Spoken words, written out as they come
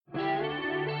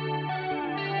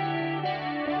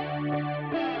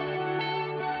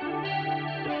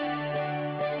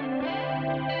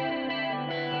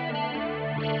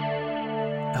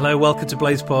Hello, welcome to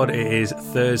Blades Pod. It is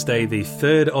Thursday, the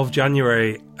 3rd of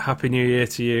January. Happy New Year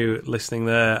to you listening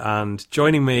there. And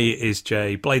joining me is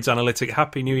Jay, Blades Analytic.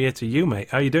 Happy New Year to you, mate.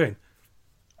 How are you doing?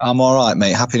 I'm all right,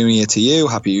 mate. Happy New Year to you.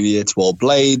 Happy New Year to all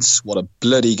Blades. What a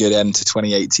bloody good end to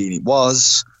 2018 it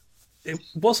was. It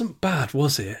wasn't bad,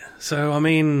 was it? So, I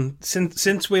mean,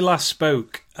 since we last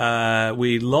spoke,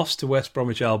 we lost to West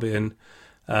Bromwich Albion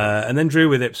and then drew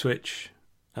with Ipswich,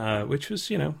 which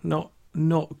was,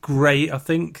 not great, I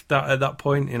think, that at that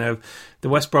point. The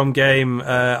West Brom game,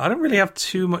 I don't really have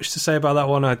too much to say about that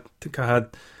one. I think I had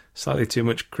slightly too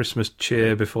much Christmas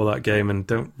cheer before that game and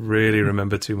don't really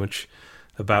remember too much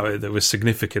about it that was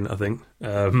significant, I think.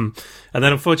 And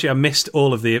then, unfortunately, I missed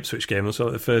all of the Ipswich game. It was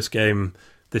the first game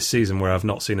this season where I've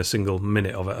not seen a single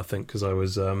minute of it, I think, because I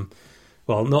was...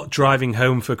 not driving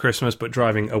home for Christmas, but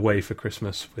driving away for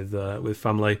Christmas with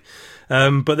family.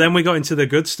 But then we got into the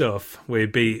good stuff. We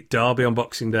beat Derby on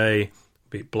Boxing Day,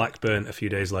 beat Blackburn a few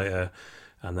days later,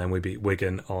 and then we beat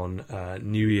Wigan on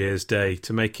New Year's Day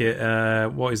to make it,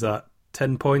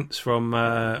 10 points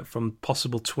from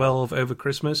possible 12 over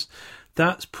Christmas.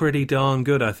 That's pretty darn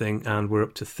good, I think, and we're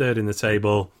up to 3rd in the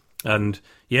table. And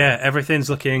yeah, everything's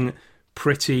looking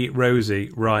pretty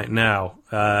rosy right now.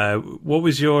 What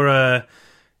was your...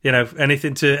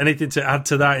 anything to add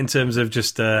to that in terms of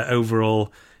just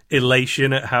overall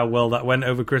elation at how well that went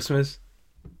over Christmas?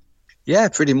 Yeah,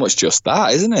 pretty much just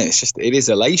that, isn't it? It is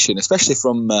elation, especially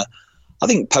from, I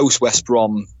think post West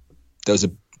Brom, there was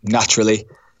naturally,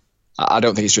 I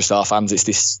don't think it's just our fans, it's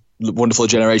this wonderful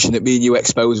generation that me and you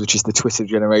expose, which is the Twitter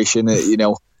generation.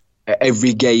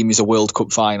 Every game is a World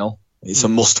Cup final. It's a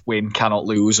must-win, cannot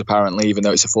lose, apparently, even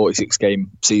though it's a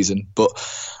 46-game season. But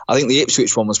I think the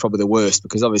Ipswich one was probably the worst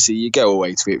because, obviously, you go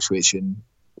away to Ipswich and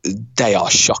they are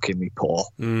shockingly poor.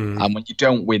 And when you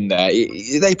don't win there,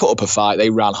 they put up a fight. They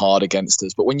ran hard against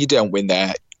us. But when you don't win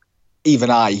there,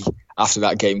 even I, after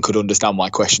that game, could understand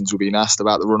why questions were being asked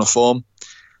about the run of form.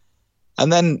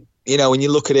 And then, when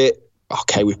you look at it,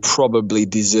 okay, we probably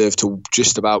deserve to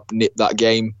just about nip that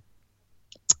game.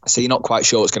 So you're not quite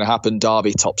sure what's going to happen.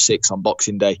 Derby top 6 on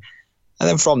Boxing Day. And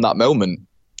then from that moment,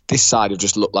 this side have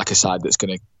just looked like a side that's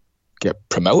going to get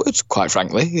promoted, quite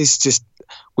frankly. It's just,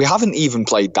 we haven't even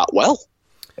played that well.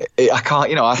 I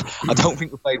don't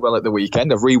think we played well at the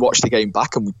weekend. I've rewatched the game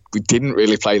back and we didn't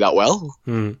really play that well.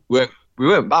 We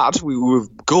weren't bad. We were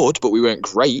good, but we weren't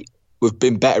great. We've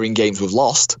been better in games we've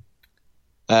lost.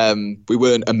 We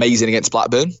weren't amazing against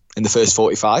Blackburn in the first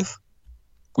 45.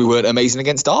 We weren't amazing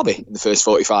against Derby in the first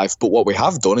 45, but what we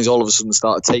have done is all of a sudden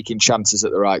started taking chances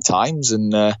at the right times,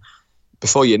 and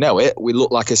before you know it, we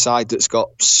look like a side that's got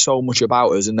so much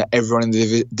about us and that everyone in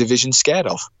the division's scared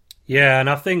of. Yeah, and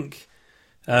I think,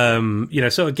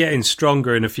 sort of getting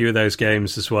stronger in a few of those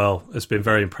games as well has been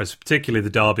very impressive, particularly the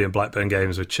Derby and Blackburn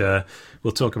games, which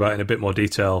we'll talk about in a bit more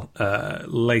detail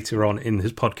later on in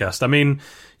this podcast. I mean,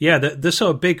 yeah, the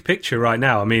sort of big picture right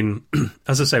now, I mean,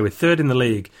 as I say, we're 3rd in the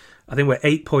league. I think we're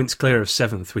 8 points clear of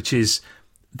 7th,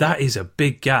 that is a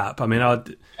big gap. I mean, I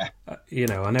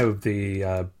know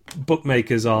the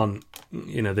bookmakers aren't,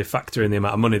 they factor in the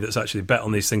amount of money that's actually bet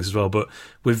on these things as well, but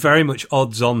we're very much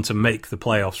odds on to make the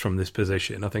playoffs from this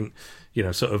position. I think,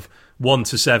 sort of 1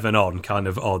 to 7 on kind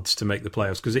of odds to make the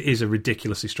playoffs because it is a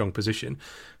ridiculously strong position.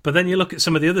 But then you look at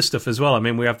some of the other stuff as well. I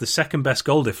mean, we have the second best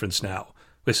goal difference now.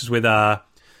 This is with our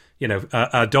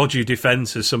dodgy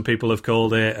defence, as some people have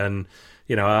called it, and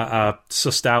our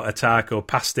sussed out attack or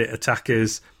past it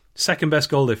attackers. Second best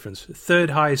goal difference,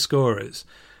 3rd highest scorers.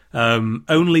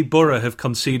 Only Borough have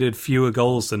conceded fewer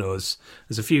goals than us.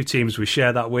 There's a few teams we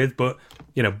share that with, but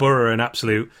Borough are an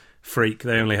absolute freak.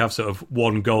 They only have sort of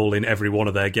 1 goal in every one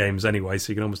of their games anyway,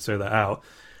 so you can almost throw that out.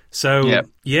 So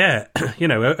yeah,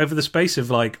 over the space of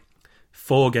like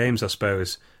 4 games, I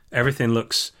suppose, everything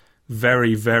looks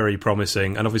very, very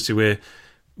promising. And obviously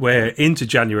we're into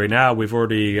January now. We've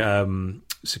already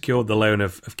secured the loan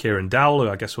of Kieran Dowell, who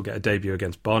I guess will get a debut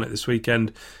against Barnet this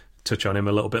weekend. Touch on him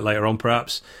a little bit later on,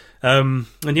 perhaps. And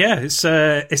yeah, it's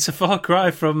a far cry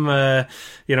from I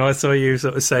saw you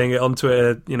sort of saying it on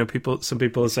Twitter. Some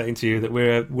people are saying to you that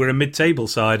we're a mid-table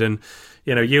side, and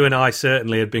you and I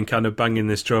certainly had been kind of banging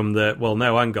this drum that, well,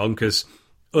 no, hang on, because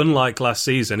unlike last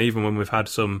season, even when we've had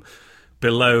some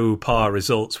below par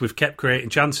results, we've kept creating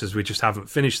chances. We just haven't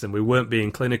finished them. We weren't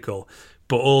being clinical.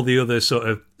 But all the other sort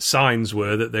of signs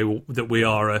were that we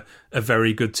are a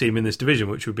very good team in this division,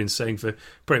 which we've been saying for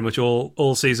pretty much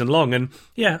all season long. And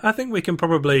yeah, I think we can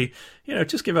probably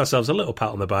just give ourselves a little pat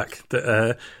on the back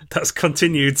that that's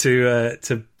continued to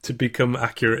become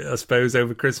accurate, I suppose,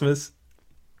 over Christmas.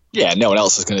 Yeah, no one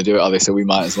else is going to do it, are they? So we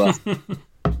might as well.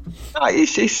 No,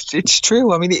 it's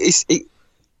true. I mean,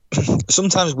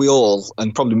 sometimes we all,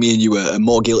 and probably me and you, are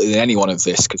more guilty than anyone of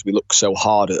this because we look so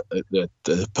hard at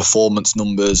the performance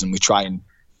numbers and we try and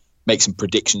make some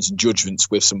predictions and judgments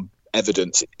with some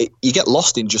evidence. You get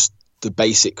lost in just the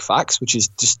basic facts, which is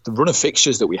just the run of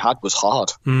fixtures that we had was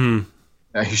hard.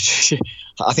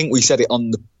 I think we said it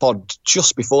on the pod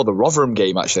just before the Rotherham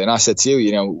game, actually, and I said to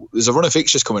you, there's a run of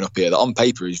fixtures coming up here that on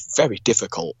paper is very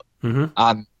difficult,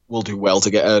 and we'll do well to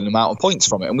get an amount of points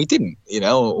from it. And we didn't,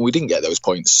 we didn't get those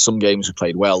points. Some games we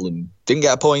played well and didn't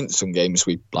get a point. Some games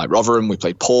like Rotherham, we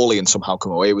played poorly and somehow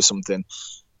come away with something.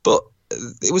 But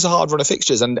it was a hard run of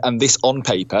fixtures, and this on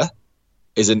paper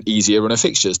is an easier run of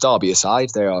fixtures. Derby aside,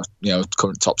 they are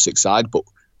current top 6 side, but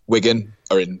Wigan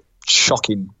are in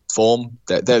shocking form.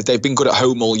 They've been good at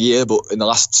home all year, but in the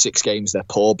last 6 games they're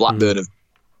poor. Blackburn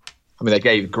they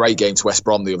gave a great game to West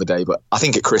Brom the other day, but I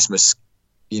think at Christmas,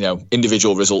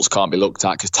 individual results can't be looked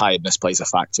at because tiredness plays a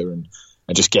factor and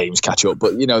just games catch up.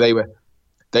 But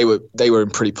they were in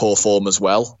pretty poor form as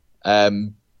well.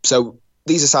 So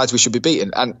these are sides we should be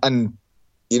beating, and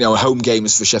home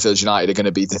games for Sheffield United are going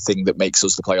to be the thing that makes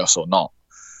us the playoffs or not.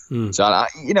 So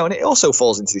and it also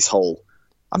falls into this whole.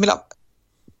 I mean,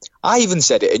 I even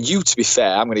said it, and you, to be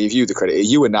fair, I'm going to give you the credit.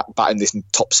 You were not batting this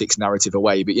top 6 narrative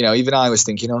away, but even I was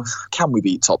thinking, can we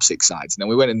beat top 6 sides? And then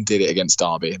we went and did it against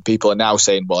Derby, and people are now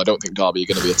saying, well, I don't think Derby are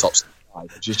going to be a top 6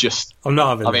 side, which is just. I'm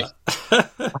not having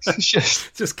that. It's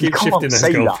just keep shifting those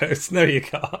goalposts. No, you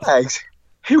can't. Yeah,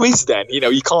 who is then?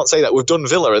 You can't say that. We've done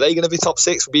Villa. Are they going to be top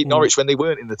 6? We beat Norwich when they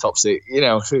weren't in the top 6.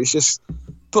 So it's just.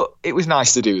 But it was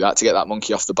nice to do that, to get that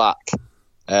monkey off the back,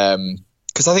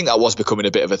 because I think that was becoming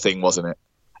a bit of a thing, wasn't it?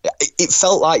 It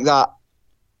felt like that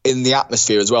in the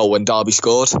atmosphere as well when Derby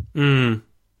scored.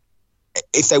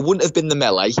 If there wouldn't have been the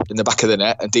melee in the back of the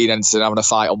net and Dean Henderson having a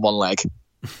fight on one leg,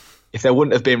 if there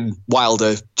wouldn't have been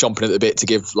Wilder chomping at the bit to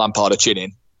give Lampard a chin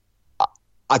in,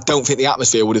 I don't think the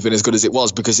atmosphere would have been as good as it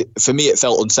was, because for me it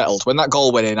felt unsettled. When that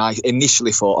goal went in, I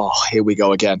initially thought, here we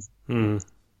go again. We've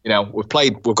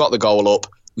got the goal up,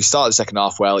 we started the second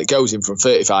half well, it goes in from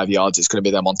 35 yards, it's going to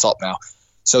be them on top now.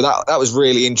 So that was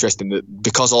really interesting, that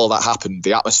because all that happened,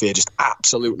 the atmosphere just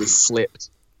absolutely flipped.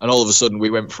 And all of a sudden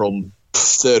we went from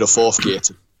 3rd or 4th gear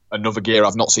to another gear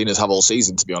I've not seen us have all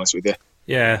season, to be honest with you.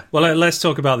 Yeah, well, let's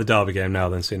talk about the Derby game now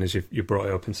then, seeing as you brought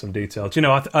it up in some detail. Do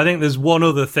I think there's one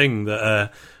other thing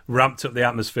that ramped up the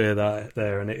atmosphere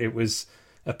there, and it was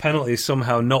a penalty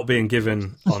somehow not being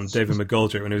given on David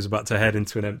McGoldrick when he was about to head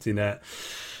into an empty net.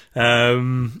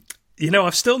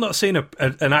 I've still not seen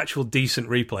an actual decent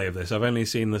replay of this. I've only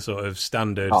seen the sort of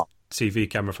standard TV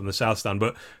camera from the South Stand.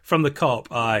 But from the Kop,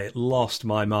 I lost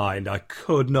my mind. I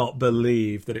could not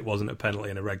believe that it wasn't a penalty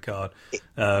and a red card.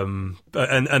 And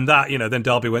that, then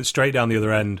Derby went straight down the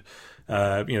other end.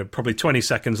 Probably 20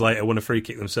 seconds later, won a free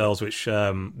kick themselves, which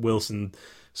Wilson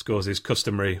scores his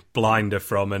customary blinder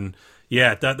from. And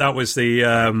yeah, that was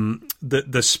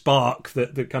the spark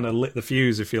that kind of lit the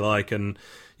fuse, if you like. And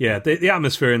yeah, the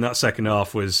atmosphere in that second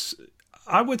half was,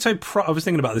 I would say, I was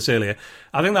thinking about this earlier,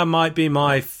 I think that might be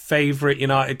my favourite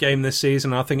United game this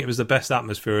season. I think it was the best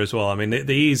atmosphere as well. I mean,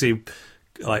 the easy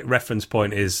reference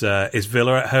point is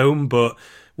Villa at home, but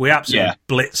we absolutely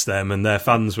blitzed them, and their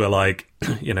fans were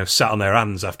sat on their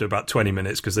hands after about 20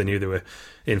 minutes because they knew they were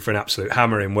in for an absolute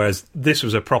hammering, whereas this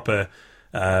was a proper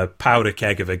powder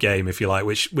keg of a game, if you like,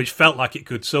 which felt like it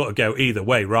could sort of go either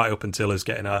way right up until us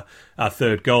getting our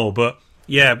 3rd goal. But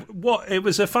yeah, it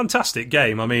was a fantastic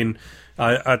game. I mean,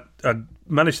 I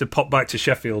managed to pop back to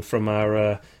Sheffield from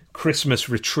our Christmas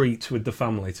retreat with the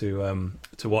family to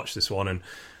watch this one, and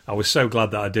I was so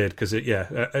glad that I did, because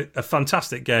a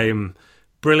fantastic game,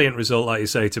 brilliant result, like you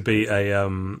say, to beat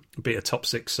a top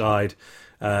 6 side.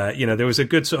 There was a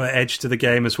good sort of edge to the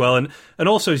game as well, and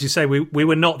also, as you say, we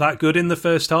were not that good in the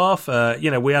first half.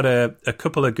 We had a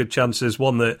couple of good chances,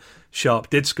 one that Sharp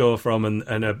did score from,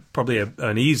 and probably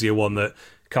an easier one that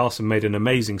Carson made an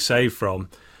amazing save from.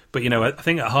 But I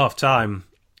think at half time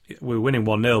we were winning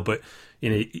 1-0, but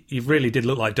it really did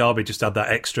look like Derby just had that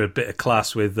extra bit of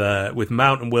class with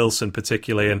Mount and Wilson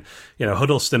particularly, and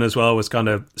Huddleston as well was kind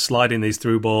of sliding these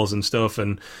through balls and stuff.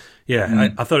 And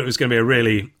I thought it was going to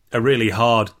be a really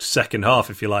hard second half,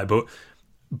 if you like, but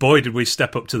boy did we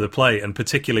step up to the plate, and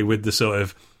particularly with the sort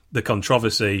of the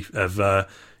controversy of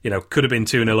could have been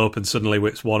 2-0 up and suddenly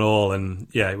it's 1-1, and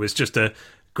it was just a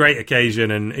great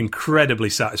occasion and incredibly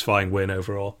satisfying win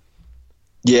overall.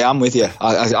 Yeah, I'm with you.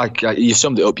 You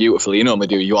summed it up beautifully. You normally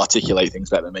do. You articulate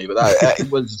things better than me, but it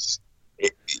was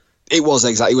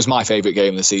exactly. It was my favourite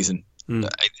game of the season.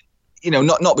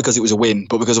 Not because it was a win,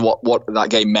 but because of what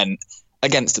that game meant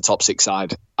against the top 6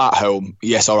 side at home.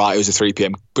 Yes, all right, it was a 3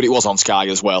 p.m, but it was on Sky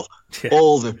as well. Yeah.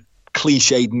 All the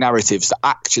cliched narratives that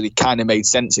actually kind of made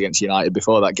sense against United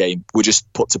before that game were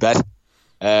just put to bed.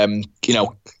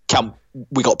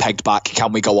 We got pegged back.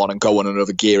 Can we go on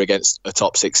another gear against a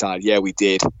top six side? Yeah, we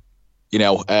did.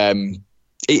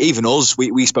 Even us,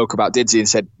 we spoke about Didsey and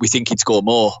said we think he'd score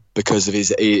more because of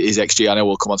his XG. I know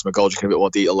we'll come on to McGoldrick in a bit more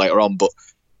detail later on, but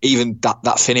even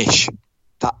that finish,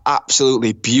 that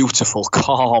absolutely beautiful,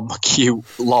 calm, cute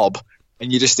lob,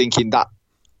 and you're just thinking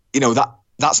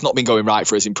that's not been going right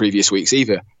for us in previous weeks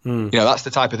either. That's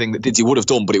the type of thing that Didsey would have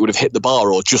done, but it would have hit the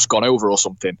bar or just gone over or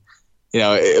something.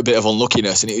 A bit of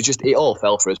unluckiness, and it all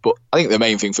fell for us. But I think the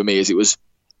main thing for me is it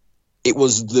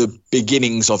was the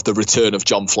beginnings of the return of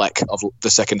John Fleck of the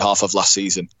second half of last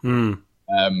season. And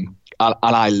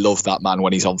I love that man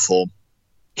when he's on form.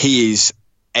 He is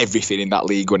everything in that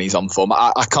league when he's on form.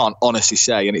 I can't honestly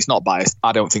say, and it's not biased,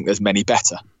 I don't think there's many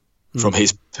better from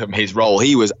his role.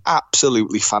 He was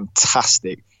absolutely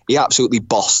fantastic. He absolutely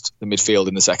bossed the midfield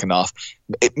in the second half.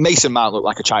 Mason Mount looked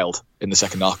like a child in the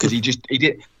second half because he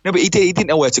didn't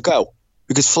know where to go,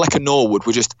 because Fleck and Norwood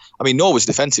were just, Norwood's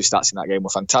defensive stats in that game were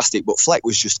fantastic, but Fleck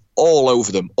was just all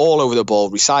over them, all over the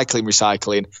ball,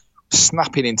 recycling,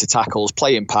 snapping into tackles,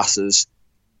 playing passes,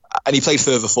 and he played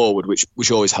further forward,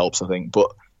 which always helps, I think.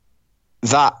 But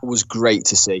that was great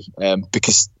to see,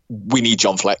 because we need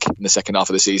John Fleck in the second half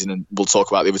of the season, and we'll talk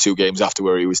about the other two games after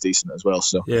where he was decent as well.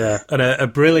 So yeah, and a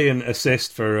brilliant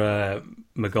assist for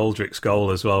McGoldrick's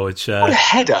goal as well. Which what a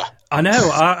header! I know.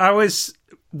 I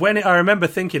remember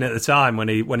thinking at the time when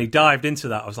he dived into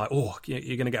that, I was like, oh,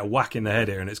 you're going to get a whack in the head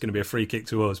here, and it's going to be a free kick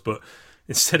to us. But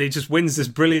instead, he just wins this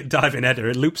brilliant diving header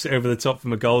and loops it over the top for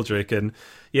McGoldrick, and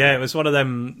yeah, it was one of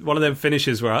them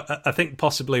finishes where I think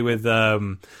possibly with.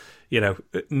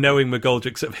 Knowing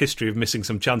McGoldrick's sort of history of missing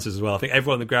some chances as well, I think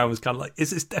everyone on the ground was kind of like,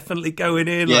 is this definitely going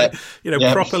in? Yeah.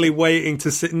 Properly waiting to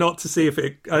see, not to see if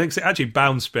it, I think it actually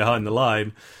bounced behind the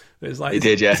line. It was like,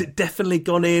 is it definitely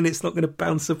gone in? It's not going to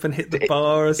bounce up and hit the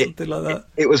bar or something like that?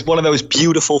 It was one of those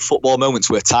beautiful football moments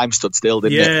where time stood still,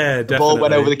 didn't it? Yeah, the definitely. Ball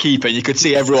went over the keeper and you could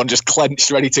see everyone just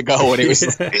clenched, ready to go, and it was,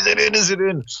 is it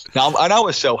in? Now, and I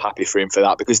was so happy for him for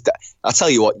that, because I'll tell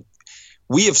you what,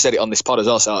 we have said it on this pod as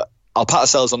well, so I'll pat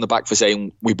ourselves on the back for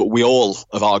saying we all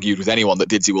have argued with anyone that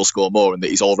Didsey will score more and that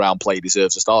his all-round play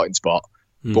deserves a starting spot.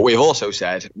 But we've also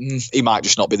said he might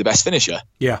just not be the best finisher.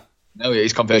 Yeah. No,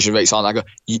 his conversion rates aren't that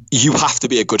good. You have to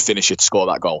be a good finisher to score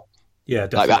that goal. Yeah,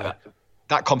 definitely. Like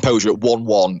that composure at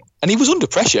 1-1. And he was under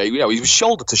pressure. He was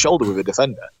shoulder to shoulder with a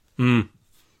defender. So,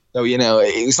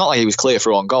 it's not like he was clear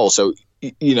for on goal. So,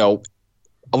 I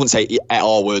wouldn't say he ate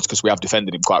our words because we have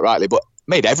defended him quite rightly, but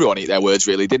made everyone eat their words,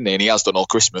 really, didn't he? And he has done all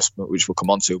Christmas, which we'll come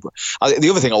on to. But the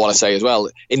other thing I want to say as well,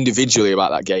 individually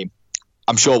about that game,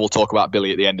 I'm sure we'll talk about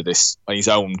Billy at the end of this on his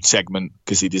own segment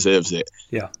because he deserves it.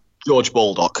 Yeah. George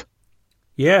Baldock.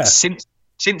 Yeah. Since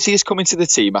he has come into the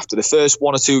team after the first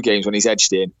one or two games when he's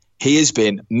edged in, he has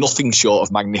been nothing short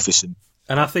of magnificent.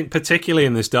 And I think particularly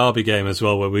in this Derby game as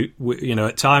well, where we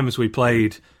at times we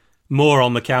played more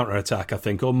on the counter-attack, I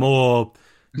think, or more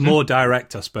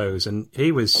direct, I suppose. And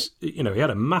he was, he had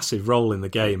a massive role in the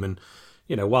game. And,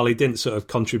 while he didn't sort of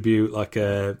contribute like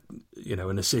an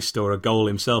assist or a goal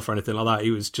himself or anything like that,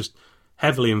 he was just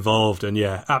heavily involved and,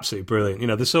 yeah, absolutely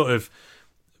brilliant. The sort of,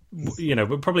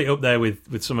 we're probably up there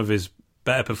with some of his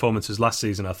better performances last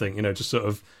season, I think, just sort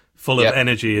of full of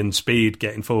energy and speed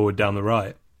getting forward down the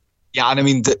right. Yeah, and I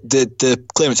mean, the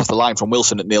clearance off the line from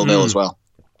Wilson at 0-0 as well.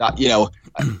 That,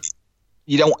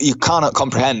 you cannot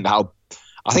comprehend how.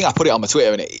 I think I put it on my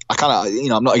Twitter, and I kind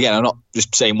of, I'm not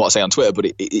just saying what I say on Twitter, but I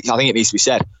think it needs to be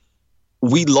said.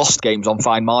 We lost games on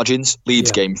fine margins.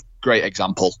 Leeds game, great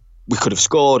example. We could have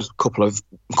scored a couple of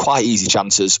quite easy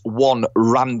chances. One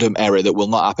random error that will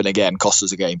not happen again cost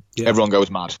us a game. Yeah. Everyone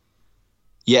goes mad.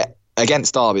 Yet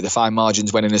against Derby, the fine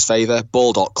margins went in his favour.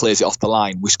 Baldock clears it off the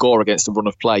line. We score against the run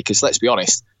of play, because let's be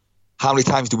honest, how many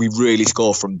times do we really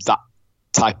score from that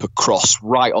type of cross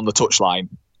right on the touchline?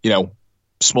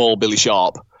 Small Billy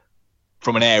Sharp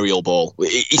from an aerial ball.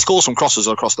 He scores some crosses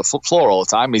across the floor all the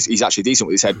time. He's actually decent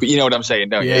with his head, but you know what I'm saying,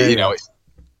 don't you? Yeah.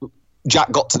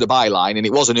 Jack got to the byline and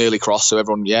it was an early cross, so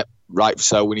everyone, right,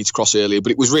 so we need to cross earlier,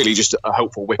 but it was really just a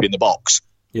hopeful whip in the box.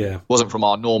 Yeah. It wasn't from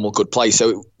our normal good play.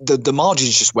 So the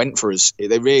margins just went for us.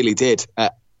 They really did.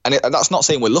 And that's not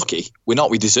saying we're lucky. We're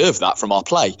not. We deserve that from our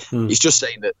play. It's just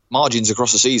saying that margins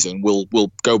across the season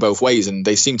will go both ways, and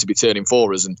they seem to be turning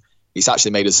for us, and it's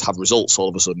actually made us have results all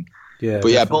of a sudden. Yeah,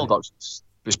 but Baldock's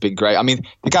just been great. I mean,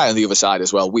 the guy on the other side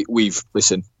as well, we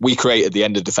created the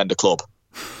end of Defender Club.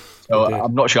 So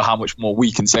I'm not sure how much more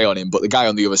we can say on him, but the guy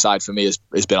on the other side for me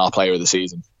has been our player of the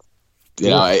season.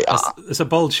 It's a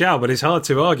bold shout, but it's hard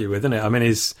to argue with, isn't it? I mean,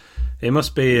 his He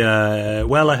must be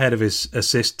well ahead of his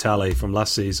assist tally from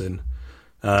last season.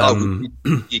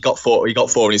 He got 4. He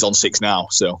got 4, and he's on 6 now.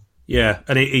 So yeah,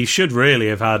 and he should really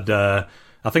have had.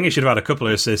 I think he should have had a couple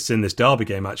of assists in this Derby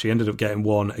game. Actually, he ended up getting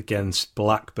one against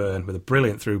Blackburn with a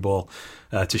brilliant through ball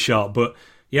to Sharp. But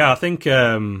yeah, I think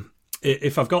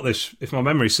if I've got this, if my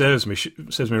memory serves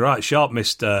me right, Sharp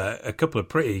missed a couple of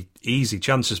pretty easy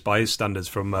chances by his standards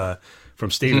from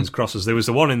Stevens' crosses. There was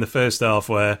the one in the first half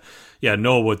where,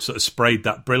 Norwood sort of sprayed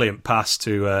that brilliant pass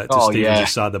to Stevens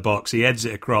inside the box. He heads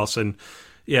it across, and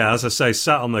as I say,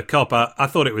 sat on the Kop. I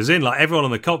thought it was in. Like everyone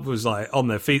on the Kop was like on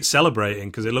their feet celebrating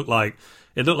because it looked like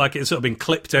it had sort of been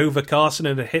clipped over Carson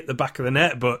and had hit the back of the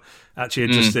net, but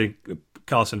actually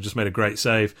Carson just made a great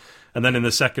save. And then in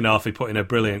the second half, he put in a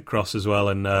brilliant cross as well.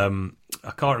 And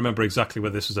I can't remember exactly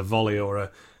whether this was a volley or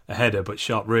a header, but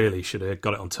Sharp really should have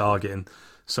got it on target and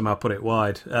somehow put it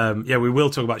wide. We will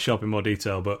talk about Sharp in more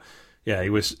detail, but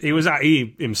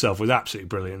he himself was absolutely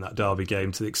brilliant in that Derby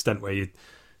game to the extent where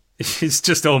it's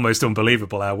just almost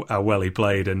unbelievable how well he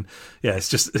played. And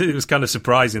it was kind of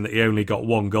surprising that he only got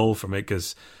one goal from it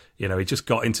because he just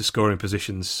got into scoring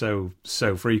positions so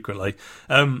frequently.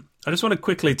 I just want to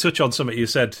quickly touch on something you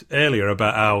said earlier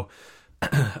about how,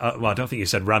 I don't think you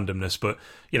said randomness, but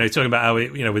talking about how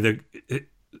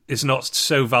it's not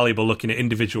so valuable looking at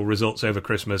individual results over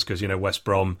Christmas because West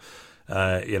Brom,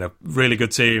 really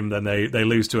good team, then they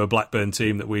lose to a Blackburn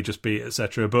team that we just beat,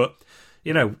 etc. But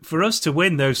for us to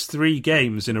win those 3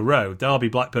 games in a row, Derby,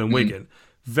 Blackburn, Wigan,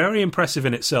 very impressive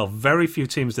in itself. Very few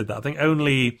teams did that.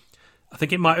 I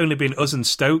think it might only been us and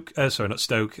Millwall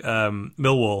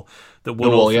that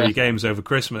won all 3 games over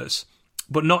Christmas.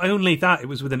 But not only that, it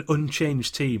was with an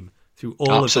unchanged team through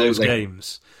all of those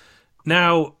games.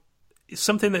 Now,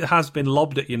 something that has been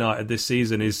lobbed at United this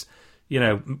season is,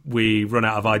 we run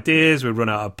out of ideas, we run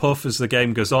out of puff as the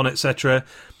game goes on, etc.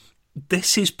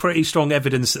 This is pretty strong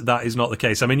evidence that is not the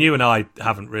case. I mean, you and I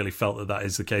haven't really felt that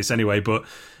is the case anyway, but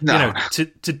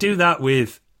to do that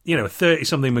with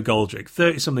 30-something McGoldrick,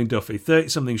 30-something Duffy,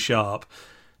 30-something Sharp,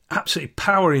 absolutely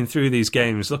powering through these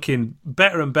games, looking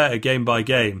better and better game by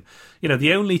game.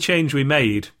 The only change we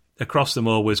made across them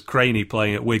all was Craney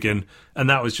playing at Wigan, and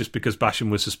that was just because Basham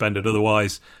was suspended.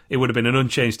 Otherwise, it would have been an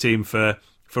unchanged team for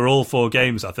all 4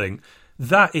 games, I think.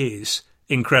 That is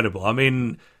incredible. I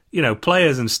mean,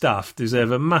 players and staff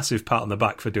deserve a massive pat on the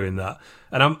back for doing that.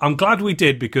 And I'm glad we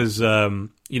did because,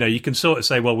 you can sort of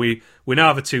say, well, we now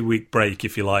have a 2-week break,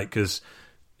 if you like, because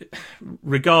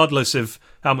regardless of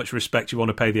how much respect you want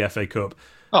to pay the FA Cup,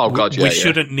 we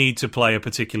shouldn't need to play a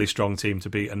particularly strong team to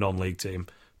beat a non-league team.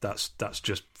 That's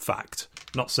just fact.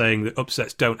 Not saying that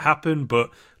upsets don't happen, but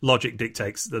logic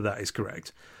dictates that is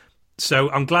correct.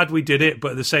 So I'm glad we did it,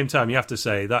 but at the same time, you have to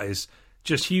say that is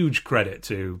just huge credit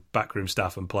to backroom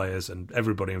staff and players and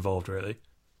everybody involved, really.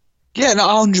 Yeah, no,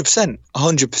 100%.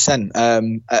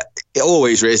 100%. It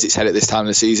always raises its head at this time of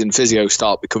the season. Physios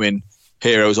start becoming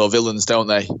heroes or villains, don't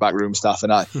they? Backroom staff.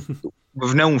 And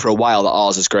we've known for a while that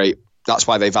ours is great. That's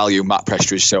why they value Matt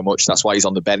Prestridge so much. That's why he's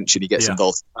on the bench and he gets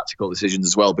involved in tactical decisions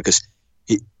as well. Because,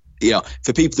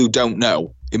 for people who don't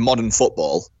know, in modern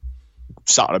football,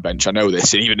 sat on a bench, I know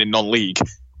this, and even in non-league,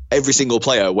 every single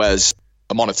player wears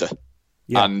a monitor.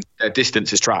 Yeah. And their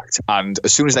distance is tracked. And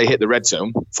as soon as they hit the red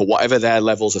zone, for whatever their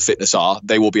levels of fitness are,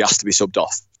 they will be asked to be subbed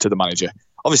off to the manager.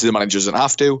 Obviously, the manager doesn't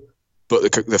have to, but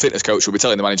the fitness coach will be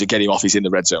telling the manager, get him off, he's in the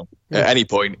red zone. Yeah. At any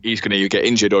point, he's going to either get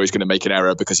injured or he's going to make an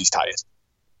error because he's tired.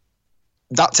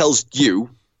 That tells you,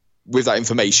 with that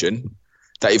information,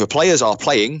 that either players are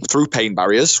playing through pain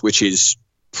barriers, which is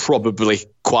probably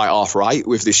quite half right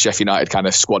with this Sheffield United kind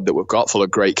of squad that we've got full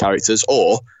of great characters,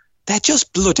 or they're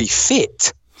just bloody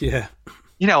fit. Yeah.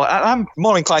 I'm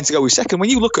more inclined to go with second. When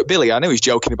you look at Billy, I know he's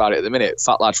joking about it at the minute,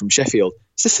 fat lad from Sheffield.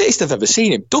 It's the fittest I've ever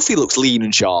seen him. Duffy looks lean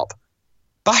and sharp.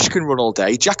 Bash can run all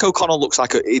day. Jack O'Connell looks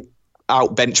like he'd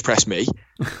out bench press me.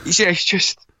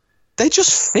 They're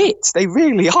just fit. They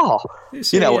really are.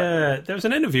 There was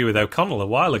an interview with O'Connell a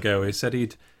while ago. He said he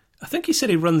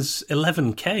runs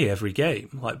 11k every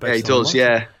game. He does.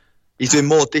 Yeah, he's doing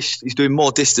more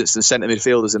distance than centre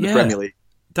midfielders in the Premier League.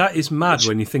 That is mad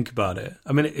when you think about it.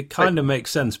 I mean, it kind of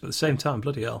makes sense, but at the same time,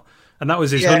 bloody hell. And that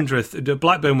was his 100th.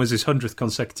 Blackburn was his 100th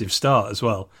consecutive start as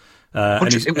well.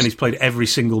 And he's played every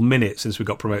single minute since we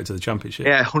got promoted to the Championship.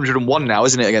 Yeah, 101 now,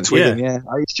 isn't it, against Wigan? Yeah.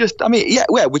 It's just,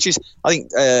 which is, I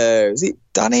think, is it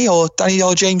Danny or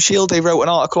James Shield? They wrote an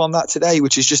article on that today,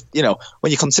 which is just,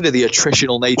 when you consider the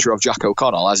attritional nature of Jack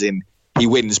O'Connell, as in he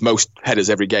wins most headers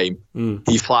every game,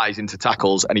 he flies into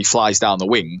tackles and he flies down the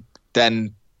wing,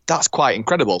 then that's quite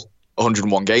incredible.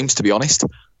 101 games, to be honest.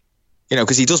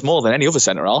 Because he does more than any other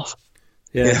centre half.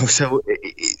 Yeah. So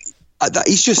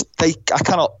he's just I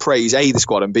cannot praise A, the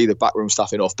squad, and B, the backroom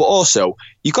staff enough. But also,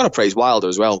 you've got to praise Wilder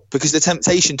as well, because the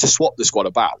temptation to swap the squad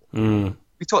about.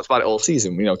 We talked about it all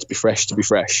season. To be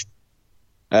fresh.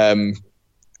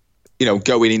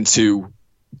 Going into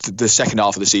the second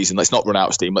half of the season, let's not run out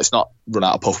of steam. Let's not run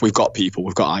out of puff. We've got people.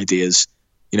 We've got ideas.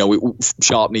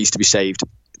 Sharp needs to be saved.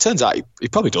 It turns out he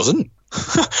probably doesn't.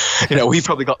 We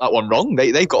probably got that one wrong.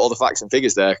 They've got all the facts and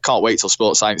figures there. Can't wait till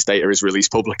sports science data is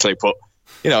released publicly. But,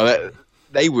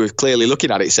 they were clearly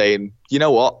looking at it saying, you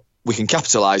know what, we can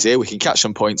capitalise here. We can catch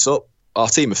some points up. Our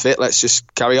team are fit. Let's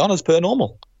just carry on as per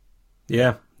normal.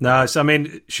 Yeah. No,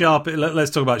 Sharp,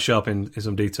 let's talk about Sharp in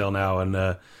some detail now.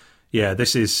 And,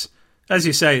 this is, as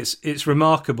you say, it's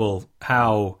remarkable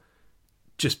how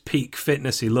just peak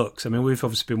fitness he looks. We've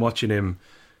obviously been watching him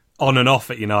on and off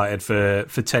at United for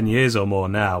 10 years or more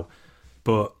now,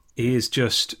 but he is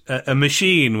just a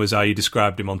machine, was how you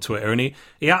described him on Twitter, and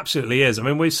he absolutely is.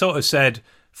 We sort of said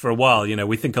for a while,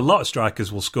 we think a lot of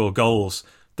strikers will score goals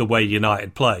the way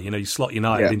United play. You slot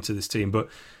United into this team, but,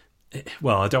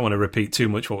 well, I don't want to repeat too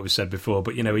much what we've said before,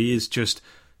 but, he is just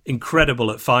incredible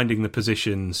at finding the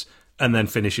positions and then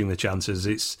finishing the chances.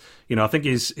 It's, I think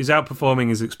he's outperforming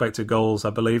his expected goals,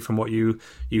 I believe, from what you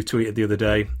tweeted the other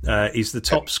day. He's the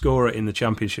top scorer in the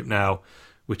Championship now,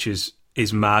 which is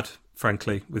mad,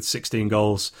 frankly, with 16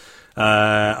 goals.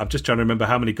 I'm just trying to remember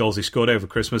how many goals he scored over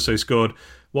Christmas. So he scored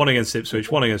 1 against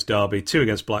Ipswich, 1 against Derby, 2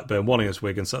 against Blackburn, 1 against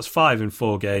Wigan. So that's 5 in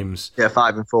 4 games. Yeah,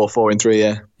 5 in 4, 4 in 3,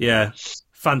 yeah. Yeah,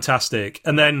 fantastic.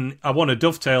 And then I want to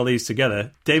dovetail these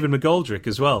together. David McGoldrick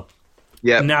as well.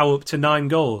 Yeah. Now up to 9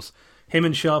 goals. Him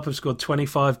and Sharp have scored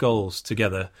 25 goals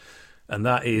together, and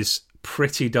that is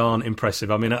pretty darn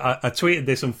impressive. I tweeted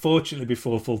this, unfortunately,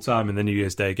 before full-time in the New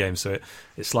Year's Day game, so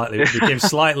it became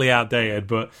slightly outdated,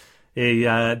 but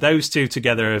those two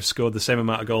together have scored the same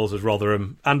amount of goals as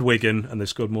Rotherham and Wigan, and they've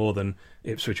scored more than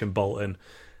Ipswich and Bolton.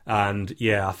 And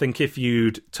yeah, I think if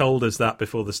you'd told us that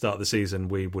before the start of the season,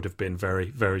 we would have been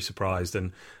very, very surprised.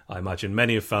 And I imagine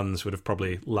many of fans would have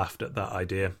probably laughed at that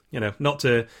idea. Not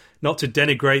to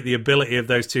denigrate the ability of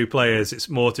those two players. It's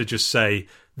more to just say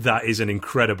that is an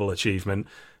incredible achievement.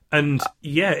 And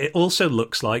yeah, it also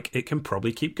looks like it can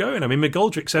probably keep going.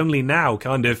 McGoldrick's only now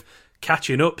kind of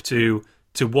catching up to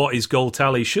what his goal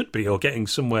tally should be, or getting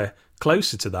somewhere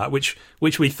closer to that, which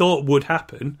we thought would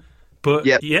happen. But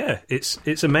yeah,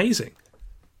 it's amazing.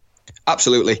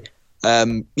 Absolutely.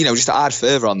 Just to add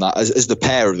further on that, as the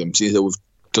pair of them, since we've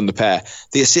done the pair,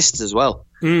 the assists as well.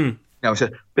 So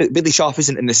Billy Sharp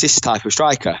isn't an assist type of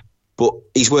striker, but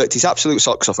he's worked his absolute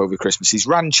socks off over Christmas. He's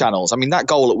ran channels. That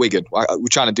goal at Wigan, we're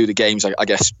trying to do the games, I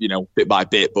guess, bit by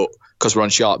bit, but because we're on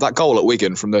Sharp, that goal at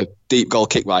Wigan from the deep goal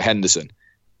kick by Henderson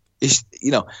is,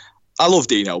 I love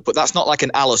Dino, but that's not like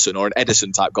an Alisson or an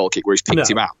Edison type goal kick where he's picked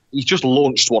him out. He's just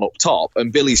launched one up top,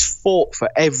 and Billy's fought for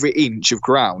every inch of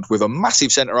ground with a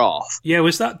massive centre half. Yeah,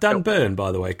 was that Dan Burn,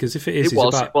 by the way? Because if it is,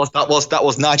 that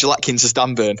was Nigel Atkins as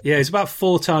Dan Burn. Yeah, he's about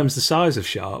 4 times the size of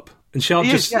Sharp, and Sharp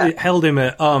held him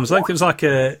at arm's length. It was like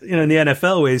in the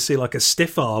NFL where you see like a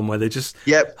stiff arm where they just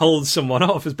hold someone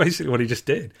off. Is basically what he just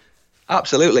did.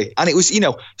 Absolutely. And it was,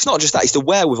 it's not just that, it's the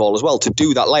wherewithal as well to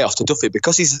do that layoff to Duffy,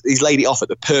 because he's laid it off at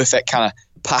the perfect kind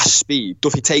of pass speed.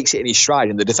 Duffy takes it in his stride,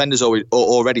 and the defender's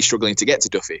already struggling to get to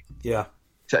Duffy. Yeah.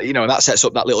 So, and that sets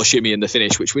up that little shimmy in the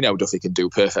finish, which we know Duffy can do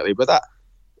perfectly. But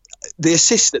the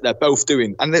assists that they're both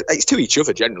doing, and it's to each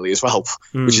other generally as well,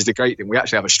 which is the great thing. We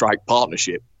actually have a strike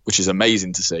partnership, which is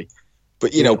amazing to see.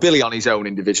 But, Billy on his own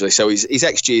individually, so his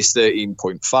XG is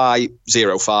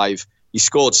 13.505. He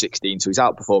scored 16, so he's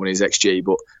outperforming his XG.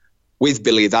 But with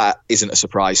Billy, that isn't a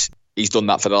surprise. He's done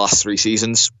that for the last 3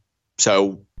 seasons.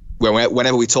 So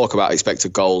whenever we talk about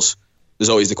expected goals, there's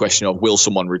always the question of, will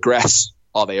someone regress?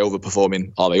 Are they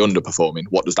overperforming? Are they underperforming?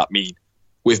 What does that mean?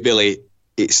 With Billy,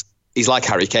 he's like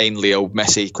Harry Kane, Leo,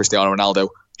 Messi, Cristiano Ronaldo.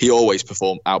 He always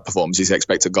outperforms his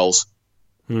expected goals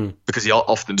because he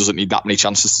often doesn't need that many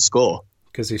chances to score.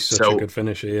 Because he's such a good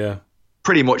finisher, yeah.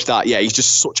 Pretty much that, yeah. He's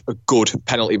just such a good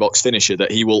penalty box finisher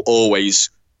that he will always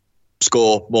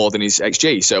score more than his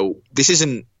XG. So this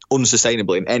isn't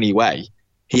unsustainable in any way.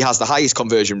 He has the highest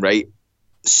conversion rate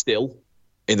still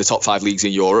in the top 5 leagues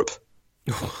in Europe.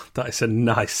 Oh, that is a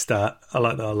nice stat. I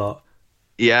like that a lot.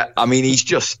 Yeah, he's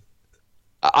just...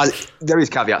 there is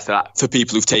caveats to that for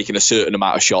people who've taken a certain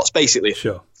amount of shots. Basically,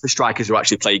 for strikers who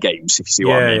actually play games, if you see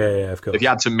what I mean. Yeah, of course. If you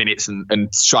had some minutes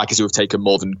and strikers who have taken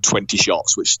more than 20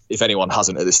 shots, which if anyone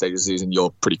hasn't at this stage of the season,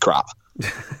 you're pretty crap.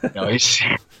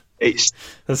 It's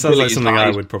that sounds like something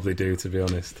I would probably do, to be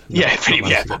honest. Yeah, pretty.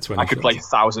 Yeah, I could play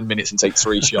 1,000 minutes and take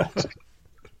 3 shots.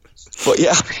 But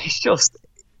yeah, it's just...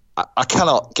 I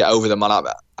cannot get over the man.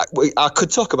 I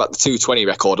could talk about the 220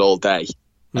 record all day.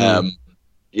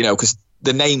 Because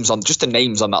the names on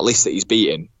that list that he's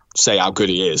beaten say how good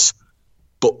he is.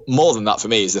 But more than that for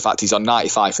me is the fact he's on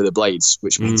 95 for the Blades,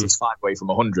 which means he's 5 away from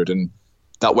 100, and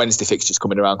that Wednesday fixture's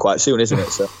coming around quite soon, isn't it?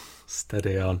 So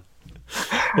steady on.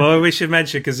 Well, we should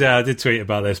mention, because I did tweet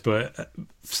about this, but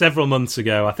several months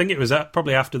ago, I think it was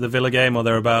probably after the Villa game or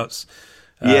thereabouts,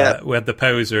 we had the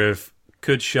poser of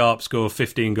could Sharp score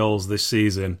 15 goals this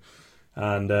season,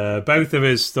 and both of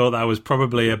us thought that was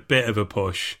probably a bit of a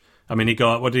push. I mean,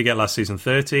 what did he get last season?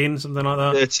 13, something like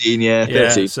that? 13, yeah.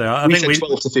 13. So I think we said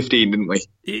 12 to 15, didn't we?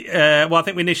 Well, I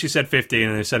think we initially said 15,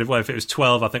 and they said, well, if it was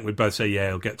 12, I think we'd both say, yeah,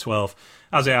 he'll get 12.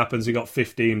 As it happens, he got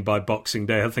 15 by Boxing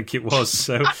Day, I think it was.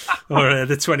 So, or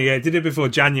the 28th. Did it before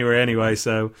January anyway.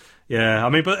 So, yeah. I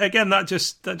mean, but again, that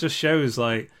just shows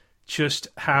like just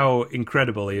how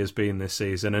incredible he has been this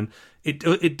season, and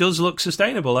it does look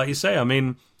sustainable, like you say. I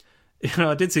mean,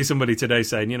 I did see somebody today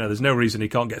saying, there's no reason he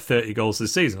can't get 30 goals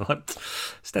this season. I'm like,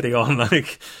 steady on.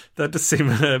 Like, that does seem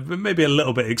maybe a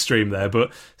little bit extreme there,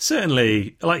 but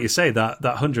certainly, like you say, that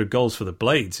 100 goals for the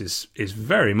Blades is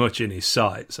very much in his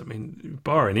sights. I mean,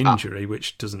 barring injury,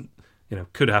 which doesn't,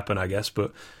 could happen, I guess,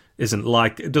 but it doesn't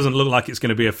look like it's going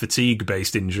to be a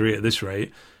fatigue-based injury at this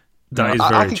rate. That is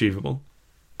very achievable.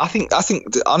 I think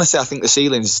honestly, I think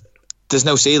there's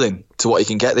no ceiling to what he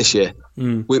can get this year.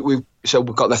 So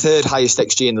we've got the third highest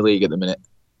XG in the league at the minute,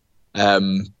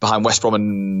 behind West Brom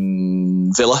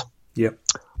and Villa. Yep.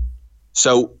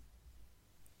 So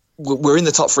we're in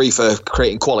the top 3 for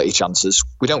creating quality chances.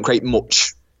 We don't create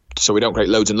much, so we don't create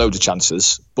loads and loads of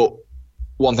chances. But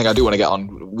one thing I do want to get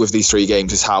on with these 3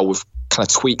 games is how we've kind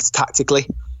of tweaked tactically,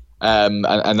 and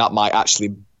that might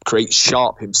actually create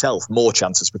Sharp himself more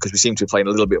chances, because we seem to be playing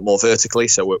a little bit more vertically.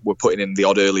 So we're putting in the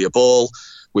odd earlier ball.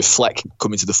 With Fleck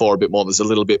coming to the fore a bit more, there's a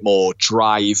little bit more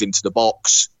drive into the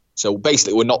box. So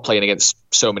basically, we're not playing against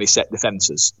so many set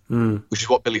defences, which is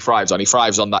what Billy thrives on. He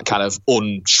thrives on that kind of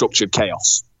unstructured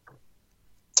chaos,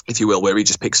 if you will, where he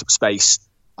just picks up space.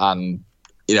 And,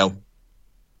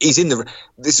 he's in the...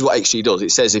 This is what XG does.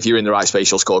 It says if you're in the right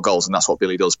space, you'll score goals, and that's what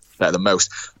Billy does better than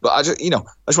most. But I just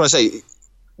want to say,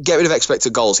 get rid of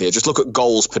expected goals here. Just look at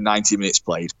goals per 90 minutes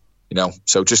played.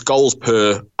 So just goals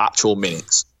per actual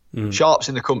minutes. Sharp's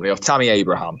in the company of Tammy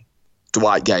Abraham,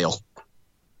 Dwight Gale.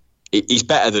 He's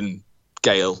better than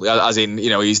Gale, as in,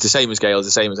 he's the same as Gale, he's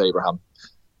the same as Abraham.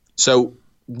 So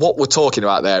what we're talking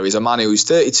about there is a man who's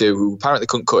 32, who apparently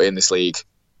couldn't cut it in this league,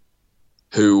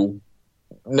 who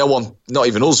no one, not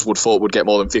even us, would get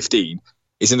more than 15,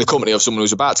 is in the company of someone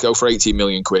who's about to go for 18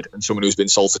 million quid and someone who's been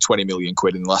sold for 20 million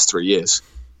quid in the last 3 years.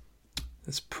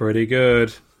 That's pretty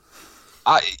good.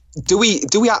 Do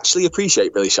we actually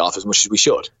appreciate Billy Sharp as much as we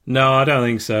should? No, I don't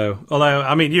think so. Although,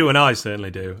 I mean, you and I certainly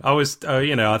do.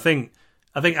 I think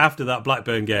after that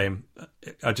Blackburn game,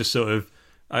 I just sort of,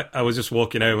 I was just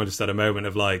walking home and just had a moment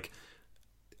of like,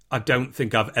 I don't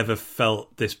think I've ever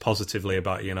felt this positively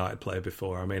about a United player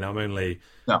before. I mean, I'm only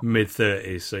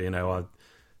mid-30s, so,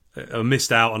 I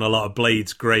missed out on a lot of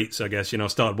Blades greats, I guess. I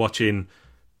started watching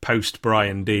post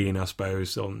Brian Dean, I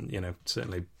suppose, on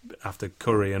certainly after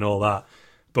Curry and all that.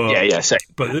 But same.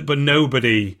 But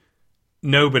nobody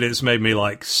has made me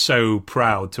like so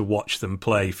proud to watch them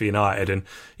play for United, and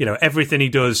everything he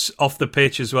does off the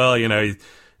pitch as well.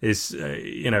 His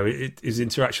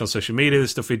interaction on social media, the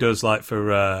stuff he does like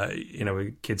for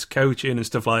kids coaching and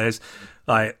stuff like this.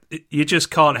 Like you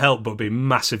just can't help but be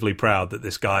massively proud that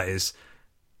this guy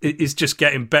is just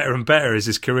getting better and better as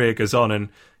his career goes on, and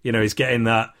he's getting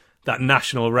that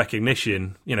national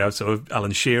recognition. Sort of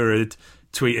Alan Shearer had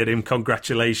tweeted him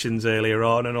congratulations earlier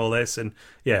on and all this, and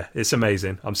yeah, it's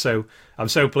amazing. I'm so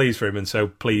pleased for him, and so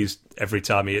pleased every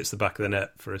time he hits the back of the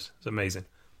net for us. It's amazing.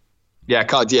 Yeah,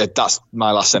 that's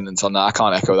my last sentence on that. I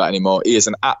can't echo that anymore. He is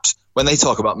an apt. When they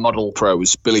talk about model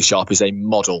pros, Billy Sharp is a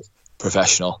model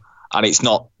professional, and it's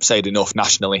not said enough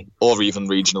nationally or even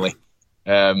regionally.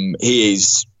 He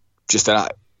is just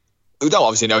we don't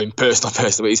obviously know him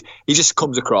personally, but he just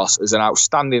comes across as an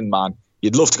outstanding man.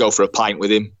 You'd love to go for a pint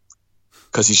with him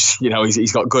because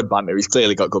he's got good banter. He's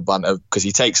clearly got good banter because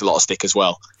he takes a lot of stick as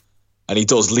well, and he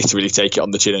does literally take it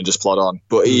on the chin and just plod on.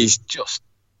 But he's just,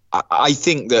 I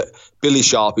think that Billy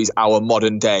Sharp is our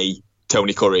modern day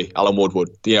Tony Curry, Alan Woodward.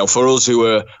 For us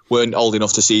who weren't old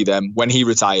enough to see them, when he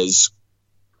retires,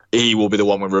 he will be the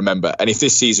one we remember. And if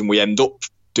this season we end up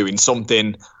doing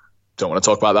something, don't want to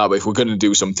talk about that, but if we're going to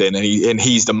do something and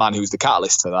he's the man who's the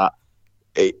catalyst for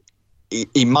that,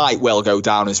 he might well go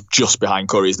down as just behind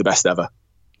Curry as the best ever.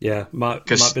 Yeah, might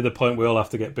be the point we all have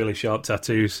to get Billy Sharp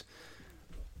tattoos.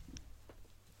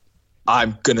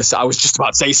 I'm gonna say, I was just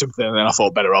about to say something, and then I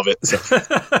thought better of it. So.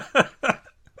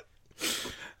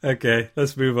 Okay,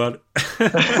 let's move on.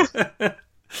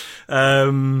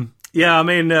 Yeah, I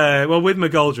mean, well, with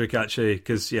McGoldrick, actually,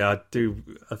 because, I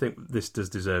think this does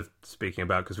deserve speaking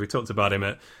about, because we talked about him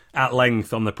at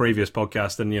length on the previous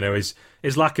podcast, and,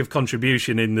 his lack of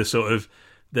contribution in the sort of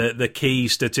the key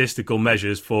statistical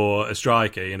measures for a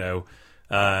striker,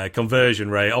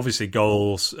 conversion rate, obviously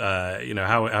goals,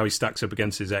 how he stacks up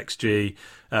against his XG,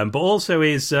 but also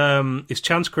his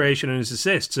chance creation and his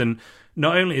assists. And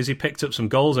not only has he picked up some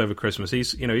goals over Christmas, he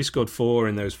scored 4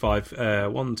 in those 5,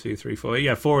 1, 2, 3,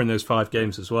 4, 4 in those 5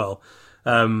 games as well.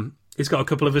 He's got a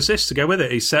couple of assists to go with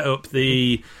it. He set up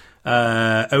the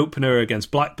opener against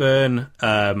Blackburn.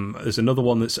 There's another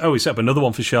one he set up another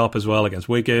one for Sharp as well against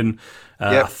Wigan.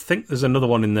 I think there's another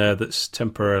one in there that's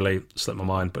temporarily slipped my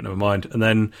mind, but never mind. And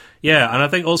then, and I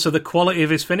think also the quality of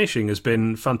his finishing has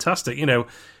been fantastic.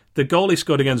 The goal he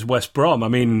scored against West Brom, I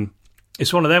mean,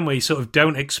 it's one of them where you sort of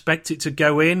don't expect it to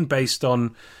go in based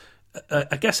on,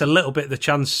 I guess, a little bit the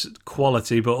chance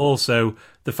quality, but also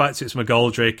the fact it's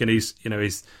McGoldrick and he's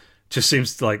just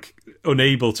seems like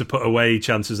unable to put away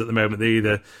chances at the moment. They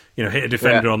either, hit a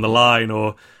defender on the line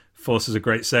or forces a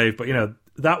great save. But,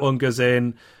 that one goes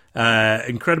in.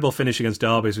 Incredible finish against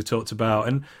Derby, as we talked about.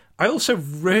 And I also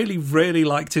really, really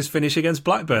liked his finish against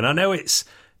Blackburn. I know it's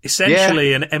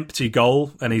essentially an empty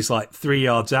goal and he's like 3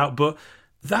 yards out, but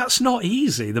that's not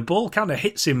easy. The ball kind of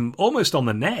hits him almost on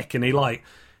the neck, and he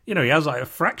he has like a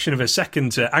fraction of a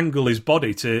second to angle his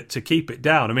body to keep it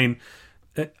down. I mean,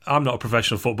 I'm not a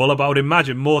professional footballer, but I would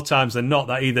imagine more times than not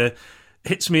that either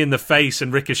hits me in the face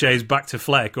and ricochets back to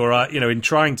Fleck, or in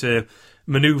trying to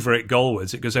manoeuvre it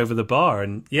goalwards, it goes over the bar.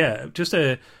 And just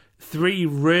 3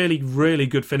 really, really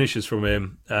good finishes from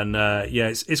him. And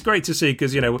it's great to see,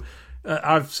 because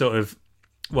I've sort of,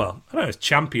 I don't know if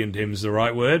championed him is the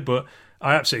right word, but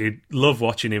I absolutely love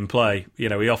watching him play. He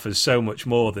offers so much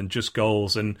more than just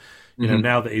goals, and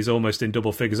now that he's almost in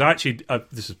double figures,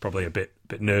 this is probably a bit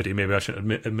nerdy. Maybe I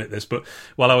shouldn't admit this, but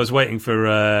while I was waiting for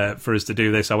us to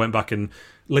do this, I went back and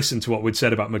listened to what we'd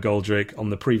said about McGoldrick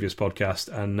on the previous podcast,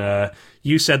 and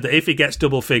you said that if he gets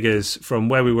double figures from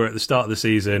where we were at the start of the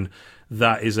season,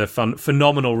 that is a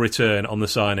phenomenal return on the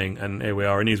signing. And here we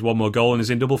are, and he's one more goal and he's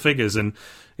in double figures. And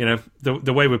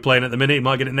the way we're playing at the minute, he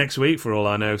might get it next week for all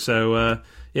I know. So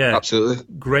absolutely,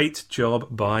 great job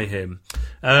by him.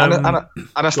 And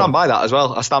I stand by that as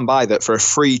well. I stand by that for a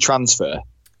free transfer.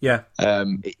 Yeah.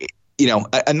 And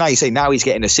now you say now he's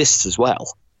getting assists as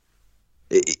well.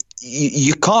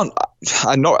 You can't.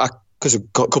 Because a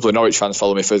couple of Norwich fans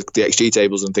follow me for the XG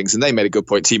tables and things, and they made a good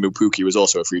point. Timu Pukki was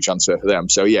also a free transfer for them.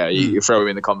 So, you throw him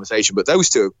in the conversation. But those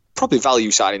two are probably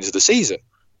value signings of the season.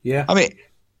 Yeah. I mean,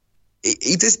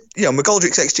 he does,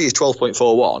 McGoldrick's XG is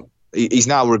 12.41. He's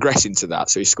now regressing to that,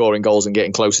 so he's scoring goals and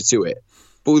getting closer to it.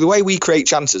 But with the way we create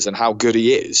chances and how good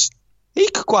he is, he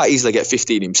could quite easily get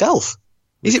 15 himself.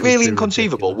 Is it really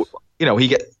inconceivable?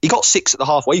 Ridiculous. He got 6 at the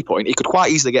halfway point. He could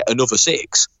quite easily get another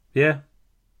 6. Yeah.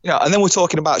 And then we're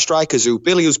talking about strikers who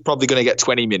Billy was probably going to get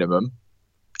 20 minimum.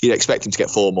 You'd expect him to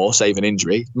get 4 more, save an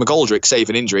injury. McGoldrick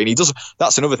save an injury, and he does.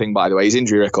 That's another thing, by the way. His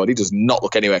injury record, he does not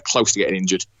look anywhere close to getting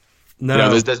injured.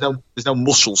 No, there's no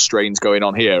muscle strains going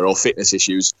on here or fitness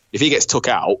issues. If he gets took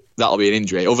out, that'll be an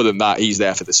injury. Other than that, he's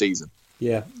there for the season.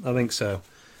 Yeah, I think so.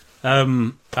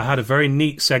 I had a very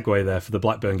neat segue there for the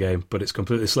Blackburn game, but it's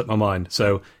completely slipped my mind.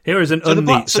 So here is an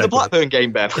unneat segue. So the Blackburn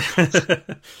game, Ben.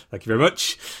 Thank you very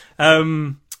much.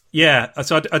 So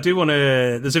I do want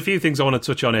to... There's a few things I want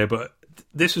to touch on here, but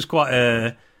this was quite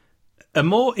a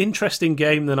more interesting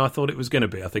game than I thought it was going to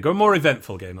be, I think, or a more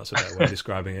eventful game, that's a better way of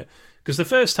describing it. Because the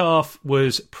first half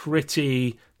was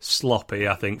pretty sloppy,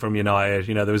 I think, from United.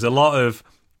 There was a lot of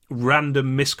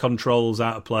random miscontrols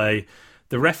out of play.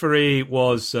 The referee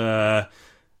was... I'll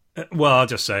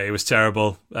just say it was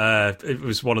terrible. It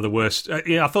was one of the worst.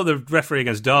 I thought the referee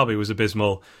against Derby was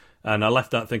abysmal. And I left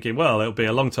that thinking, well, it'll be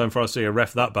a long time for us to see a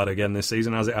ref that bad again this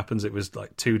season. As it happens, it was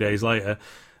like 2 days later.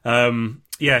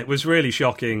 It was really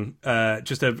shocking.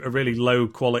 Just a really low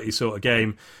quality sort of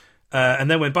game.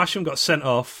 And then when Basham got sent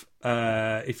off,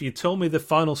 if you told me the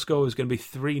final score was going to be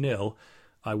 3-0,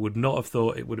 I would not have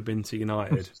thought it would have been to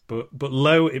United. but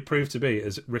low it proved to be,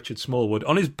 as Richard Smallwood,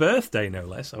 on his birthday no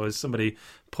less. I was somebody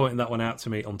pointing that one out to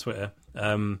me on Twitter.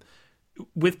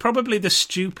 With probably the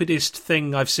stupidest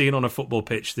thing I've seen on a football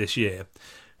pitch this year.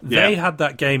 They had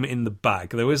that game in the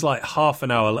bag. There was like half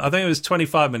an hour. I think it was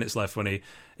 25 minutes left when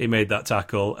he made that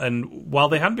tackle. And while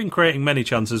they hadn't been creating many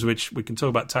chances, which we can talk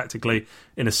about tactically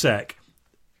in a sec,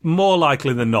 more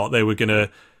likely than not, they were going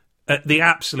to, at the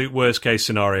absolute worst case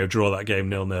scenario, draw that game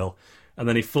 0-0. and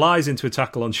then he flies into a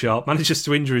tackle on Sharp, manages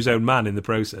to injure his own man in the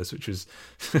process, which was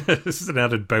this is an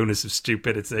added bonus of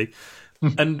stupidity.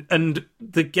 And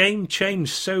the game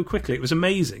changed so quickly. It was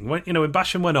amazing. When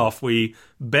Basham went off, we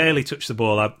barely touched the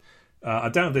ball. I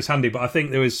don't have this handy, but I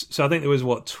think there was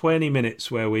 20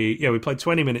 minutes where we played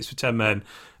 20 minutes for 10 men.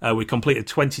 We completed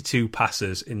 22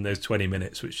 passes in those 20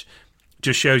 minutes, which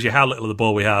just shows you how little of the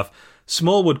ball we have.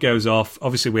 Smallwood goes off.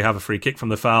 Obviously, we have a free kick from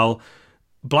the foul.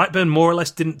 Blackburn more or less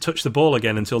didn't touch the ball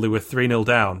again until they were 3-0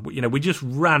 down. We just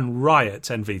ran riot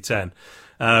 10v10.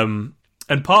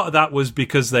 And part of that was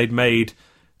because they'd made...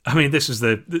 I mean, this is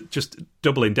just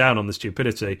doubling down on the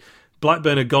stupidity.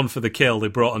 Blackburn had gone for the kill. They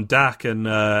brought on Dak and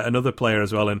another player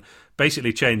as well and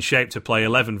basically changed shape to play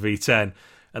 11v10.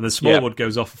 And then Smallwood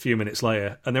goes off a few minutes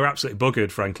later. And they were absolutely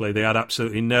buggered, frankly. They had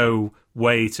absolutely no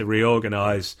way to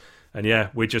reorganise.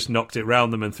 And we just knocked it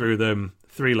round them and threw them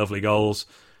 3 lovely goals.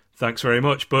 Thanks very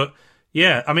much. But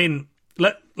I mean,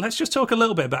 let's just talk a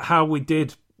little bit about how we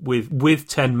did with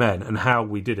 10 men and how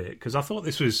we did it. Because I thought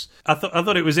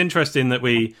it was interesting that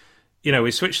we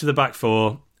switched to the back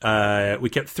 4. We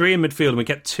kept 3 in midfield and we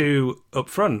kept 2 up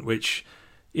front, which,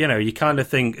 you kind of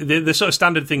think... The sort of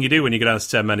standard thing you do when you go down to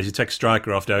 10 men is you take a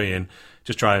striker off, don't you, and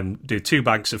just try and do 2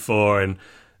 banks of 4 and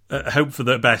hope for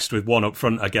the best with 1 up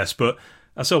front, I guess. But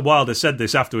I saw Wilder said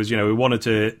this afterwards, we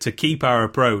wanted to keep our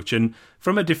approach. And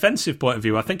from a defensive point of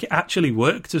view, I think it actually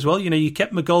worked as well. You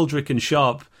kept McGoldrick and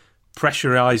Sharp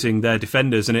pressurising their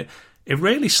defenders, and it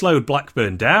really slowed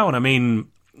Blackburn down. I mean,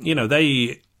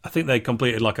 I think they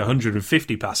completed like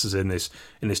 150 passes in this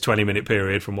 20-minute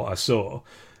period from what I saw.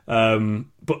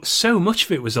 But so much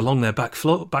of it was along their back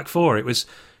 4. It was,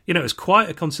 it was quite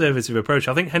a conservative approach.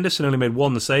 I think Henderson only made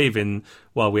 1 save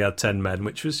while we had 10 men,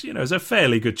 which was, was a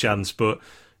fairly good chance, but,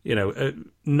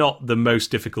 not the most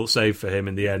difficult save for him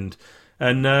in the end.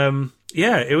 And,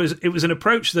 it was an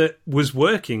approach that was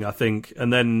working, I think,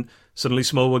 and then suddenly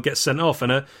Smallwood gets sent off.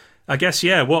 And I guess,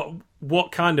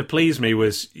 what kind of pleased me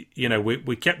was,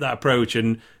 we kept that approach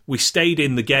and we stayed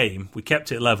in the game. We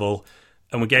kept it level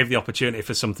and we gave the opportunity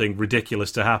for something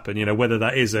ridiculous to happen, whether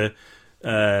that is a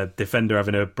defender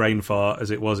having a brain fart as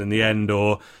it was in the end,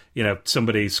 or,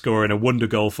 somebody scoring a wonder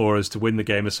goal for us to win the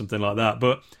game or something like that.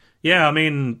 But, I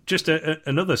mean, just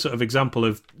another sort of example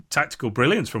of tactical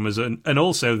brilliance from us and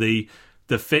also the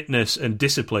fitness and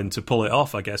discipline to pull it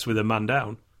off, I guess, with a man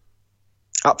down.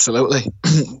 Absolutely.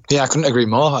 I couldn't agree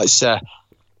more. It's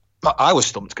I was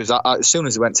stumped because as soon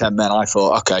as it went 10 men, I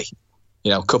thought, okay,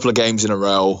 a couple of games in a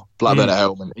row, Blackburn at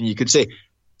home, and you could see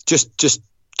just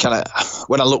kind of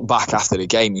when I look back after the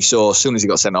game, you saw as soon as he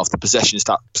got sent off, the possession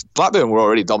stats. Blackburn were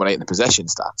already dominating the possession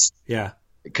stats. Yeah,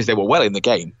 because they were well in the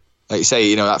game. Like you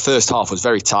say, that first half was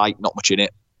very tight, not much in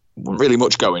it, wasn't really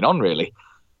much going on really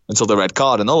until the red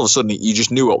card, and all of a sudden you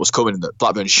just knew what was coming. That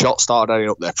Blackburn's shot started adding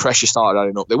up, their pressure started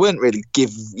adding up. They weren't really we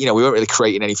weren't really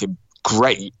creating anything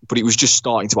great, but it was just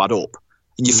starting to add up,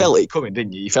 and you felt it coming,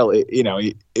 didn't you? You felt it,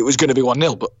 it was going to be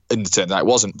 1-0, but in the turn out it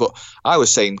wasn't. But I was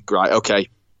saying, right, okay,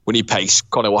 we need pace.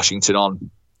 Connor Washington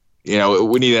on,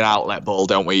 we need an outlet ball,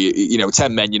 don't we?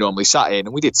 10 men you normally sat in,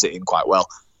 and we did sit in quite well,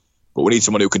 but we need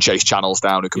someone who can chase channels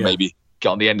down, who can maybe get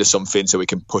on the end of something so we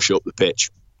can push up the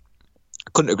pitch. I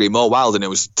couldn't agree more. Wilden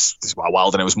was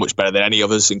much better than any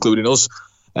of us, including us,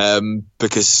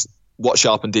 because what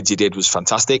Sharp and Didsey did was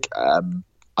fantastic.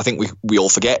 I think we all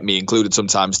forget, me included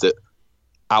sometimes, that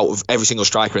out of every single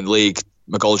striker in the league,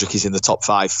 McGoldrick is in the top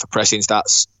 5 for pressing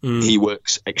stats. He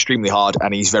works extremely hard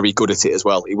and he's very good at it as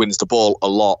well. He wins the ball a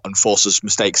lot and forces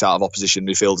mistakes out of opposition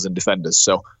midfielders and defenders.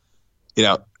 So,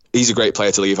 he's a great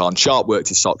player to leave on. Sharp worked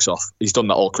his socks off. He's done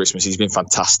that all Christmas. He's been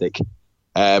fantastic.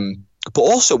 But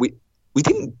also, we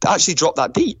didn't actually drop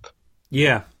that deep.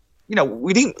 Yeah.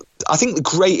 We didn't. I think the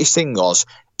greatest thing was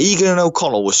Egan and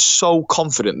O'Connell were so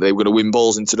confident they were going to win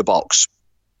balls into the box.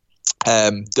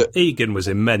 That Egan was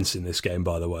immense in this game,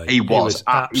 by the way. He was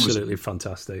absolutely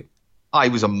fantastic. He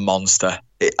was a monster.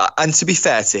 And to be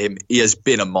fair to him, he has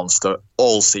been a monster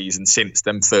all season since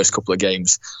them first couple of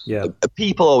games. Yeah.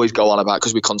 People always go on about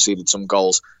because we conceded some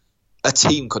goals. A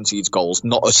team concedes goals,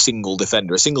 not a single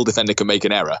defender. A single defender can make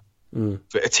an error.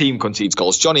 But a team concedes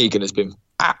goals. John Egan has been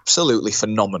absolutely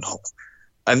phenomenal.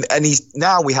 And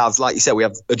now we have, like you said, we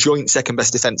have a joint second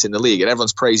best defence in the league, and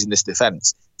everyone's praising this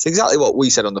defence. It's exactly what we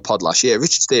said on the pod last year.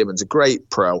 Richard Stearman's a great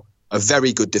pro, a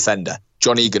very good defender.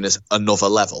 John Egan is another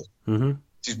level. Mm-hmm.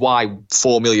 Which is why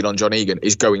 $4 million on John Egan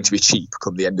is going to be cheap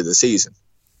come the end of the season.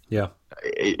 Yeah.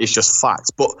 It's just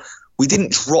fact. But we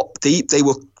didn't drop deep. They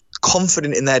were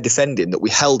confident in their defending, that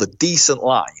we held a decent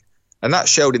line. And that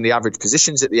showed in the average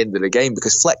positions at the end of the game,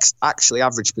 because Flex actually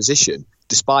average position,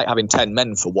 despite having 10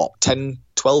 men for 10,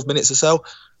 12 minutes or so,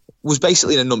 was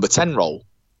basically in a number 10 role.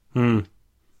 Hmm.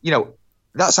 You know,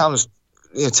 that sounds,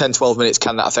 10, 12 minutes,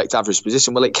 can that affect average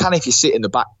position? Well, it can if you sit in the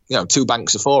back, 2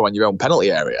 banks of 4 on your own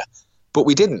penalty area. But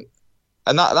we didn't.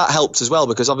 And that helped as well,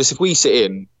 because obviously if we sit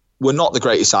in, we're not the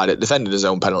greatest side at defending his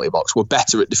own penalty box. We're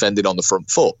better at defending on the front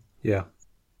foot. Yeah.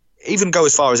 Even go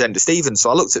as far as Enda Stevens. So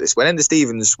I looked at this. When Enda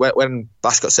Stevens, when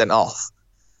Bass got sent off,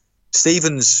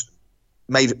 Stevens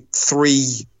made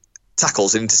 3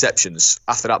 tackles and interceptions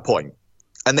after that point,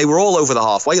 and they were all over the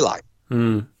halfway line.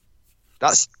 Mm.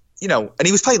 That's, and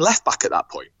he was playing left back at that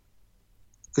point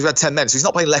because we had 10 men. So he's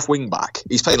not playing left wing back.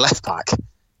 He's playing left back.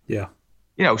 Yeah.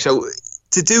 So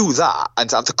to do that and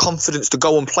to have the confidence to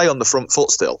go and play on the front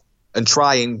foot still and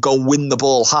try and go win the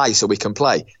ball high so we can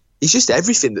play, it's just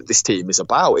everything that this team is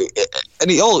about.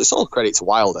 It's all credit to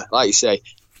Wilder. Like you say,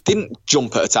 didn't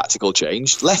jump at a tactical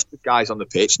change, left the guys on the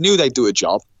pitch, knew they'd do a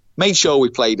job, made sure we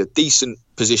played a decent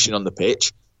position on the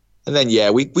pitch. And then,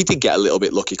 we did get a little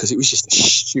bit lucky because it was just a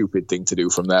stupid thing to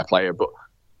do from their player. But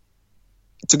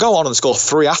to go on and score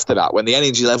 3 after that when the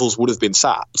energy levels would have been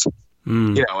sapped,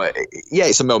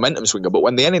 it's a momentum swinger. But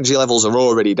when the energy levels are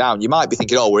already down, you might be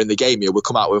thinking, we're in the game here, we'll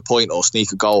come out with a point or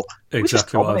sneak a goal.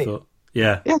 Exactly what I thought.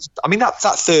 Yeah. I mean, that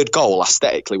third goal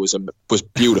aesthetically was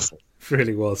beautiful. It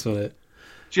really was, wasn't it?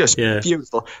 Just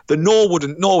beautiful. The Norwood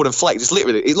and Fleck, just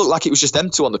literally, it looked like it was just them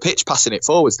two on the pitch passing it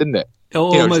forwards, didn't it?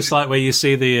 Almost like where you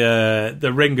see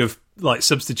the ring of like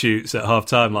substitutes at half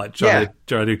time, like trying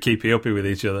to do keepy uppy with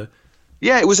each other.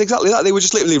 Yeah, it was exactly that. They were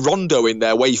just literally rondoing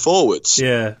their way forwards.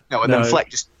 Yeah. Then Fleck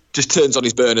just turns on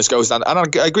his burners, goes down. And I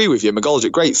agree with you,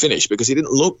 McGoldrick, great finish because he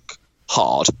didn't look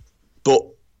hard, but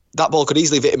that ball could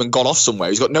easily have hit him and gone off somewhere.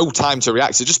 He's got no time to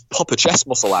react. So just pop a chest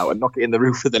muscle out and knock it in the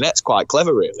roof of the net's quite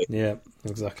clever, really. Yeah,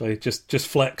 exactly. Just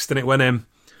flexed and it went in.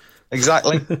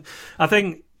 Exactly. I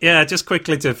think, just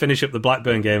quickly to finish up the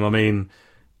Blackburn game, I mean,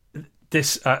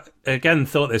 this, again,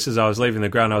 thought this as I was leaving the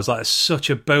ground. I was like, it's such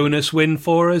a bonus win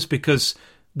for us because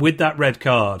with that red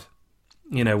card,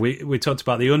 we talked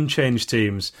about the unchanged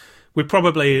teams. We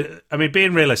probably,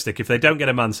 being realistic, if they don't get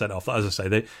a man sent off, as I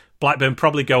say, Blackburn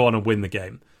probably go on and win the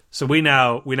game. So we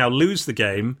now lose the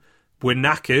game. We're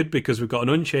knackered because we've got an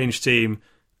unchanged team,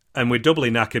 and we're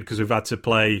doubly knackered because we've had to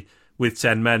play with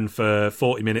 10 men for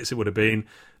 40 minutes. It would have been,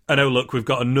 and look, we've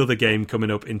got another game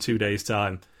coming up in 2 days'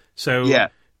 time. So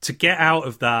to get out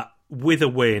of that with a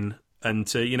win and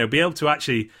to be able to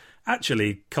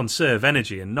actually conserve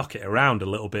energy and knock it around a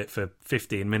little bit for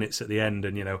 15 minutes at the end,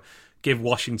 and give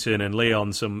Washington and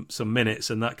Leon some minutes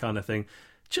and that kind of thing.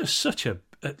 Just such a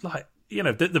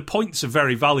the points are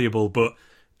very valuable, but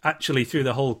actually through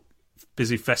the whole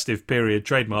busy festive period,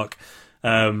 trademark,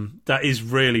 that is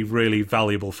really, really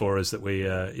valuable for us that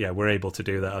we're able to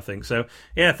do that, I think. So,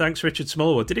 thanks, Richard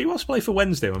Smallwood. Did he also play for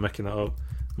Wednesday? Am I making that up?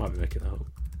 Might be making that up.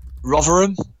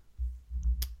 Rotherham?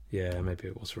 Yeah, maybe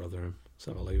it was Rotherham. Let's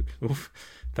have a look. Oof,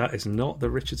 that is not the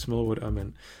Richard Smallwood I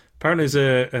meant. Apparently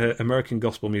there's an American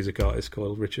gospel music artist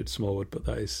called Richard Smallwood, but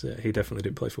that is he definitely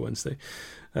didn't play for Wednesday.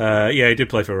 He did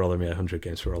play for Rotherham, 100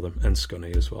 games for Rotherham, and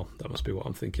Scunny as well. That must be what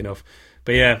I'm thinking of.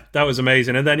 But that was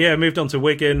amazing. And then, moved on to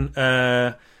Wigan,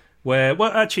 where, we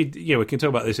can talk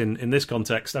about this in this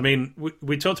context. I mean,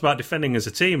 we talked about defending as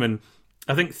a team, and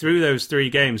I think through those 3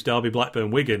 games, Derby,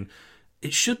 Blackburn, Wigan,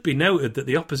 it should be noted that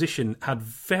the opposition had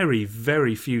very,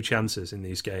 very few chances in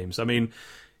these games. I mean,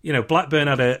 Blackburn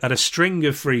had a string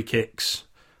of free kicks,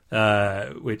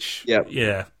 which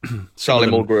Charlie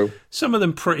Mulgrew. Some of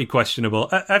them pretty questionable.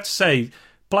 I have to say,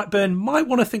 Blackburn might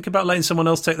want to think about letting someone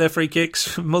else take their free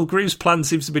kicks. Mulgrew's plan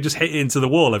seems to be just hitting into the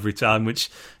wall every time,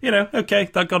 which okay,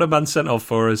 that got a man sent off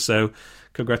for us, so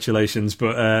congratulations.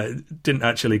 But didn't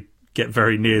actually get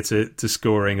very near to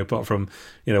scoring, apart from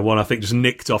one I think just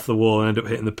nicked off the wall and ended up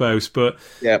hitting the post. But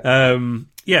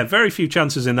very few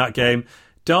chances in that game.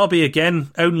 Derby, again,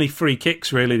 only free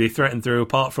kicks, really, they threatened through,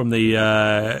 apart from the...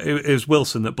 it was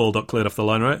Wilson that Baldock cleared off the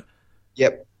line, right?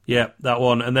 Yep. Yeah, that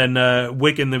one. And then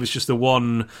Wigan, there was just the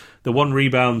one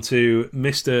rebound to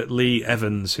Mr. Lee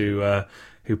Evans, who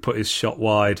put his shot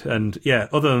wide. And,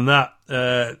 other than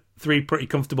that, 3 pretty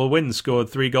comfortable wins, scored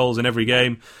 3 goals in every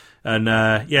game. And,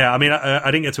 I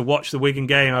didn't get to watch the Wigan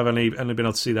game. I've only been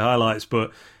able to see the highlights.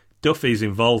 But Duffy's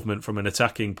involvement from an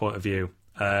attacking point of view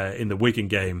in the Wigan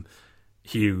game,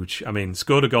 huge. I mean,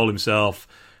 scored a goal himself.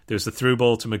 There was the through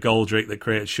ball to McGoldrick that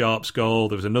created Sharp's goal.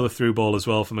 There was another through ball as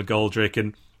well for McGoldrick.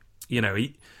 And,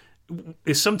 he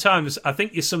is sometimes, I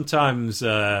don't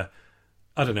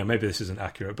know, maybe this isn't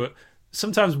accurate, but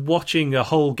sometimes watching a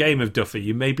whole game of Duffy,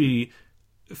 you maybe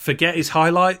forget his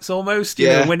highlights almost. You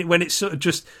know, when it's sort of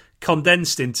just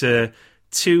condensed into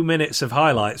 2 minutes of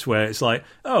highlights where it's like,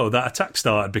 oh, that attack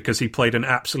started because he played an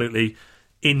absolutely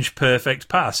inch perfect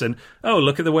pass, and oh,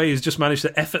 look at the way he's just managed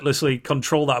to effortlessly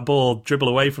control that ball, dribble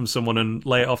away from someone and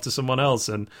lay it off to someone else,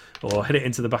 or hit it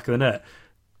into the back of the net.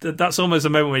 That's almost a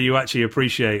moment where you actually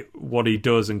appreciate what he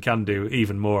does and can do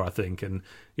even more, I think. And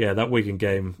yeah, that Wigan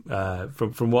game,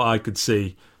 from what I could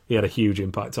see, he had a huge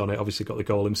impact on it. Obviously got the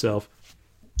goal himself.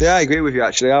 Yeah, I agree with you,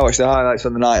 actually. I watched the highlights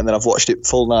on the night and then I've watched it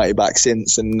full 90 back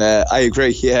since, and I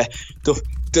agree, yeah.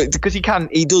 Because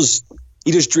he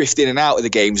does drift in and out of the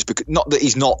games, because not that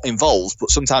he's not involved, but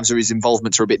sometimes his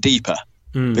involvements are a bit deeper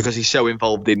because he's so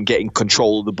involved in getting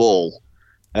control of the ball,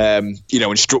 and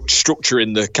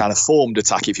structuring the kind of formed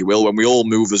attack, if you will, when we all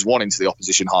move as one into the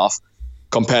opposition half,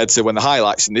 compared to when the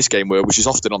highlights in this game were, which is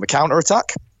often on the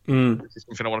counter-attack, which is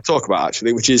something I want to talk about,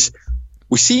 actually, which is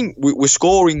we're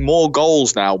scoring more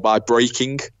goals now by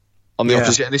breaking on the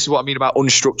opposite, and this is what I mean about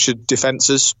unstructured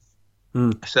defences.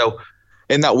 So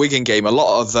in that Wigan game, a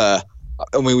lot of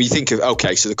when you think of,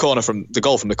 okay, so the goal from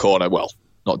the corner, well,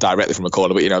 not directly from the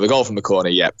corner, but the goal from the corner,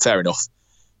 yeah, fair enough.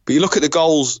 But you look at the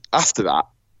goals after that,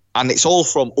 and it's all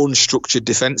from unstructured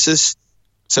defences.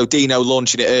 So Dino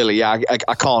launching it early, yeah,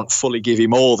 I can't fully give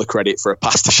him all the credit for a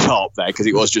pass to Sharp there because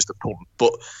it was just a punt,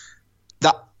 but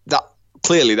that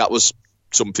clearly that was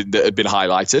something that had been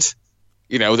highlighted.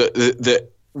 That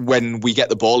when we get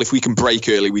the ball, if we can break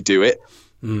early, we do it.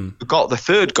 The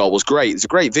third goal was great. There's a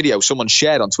great video someone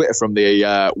shared on Twitter from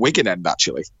the Wigan end,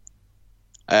 actually.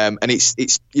 And it's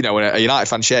a United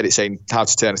fan shared it saying how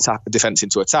to turn defence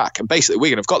into attack. And basically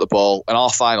Wigan have got the ball and our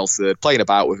final third, playing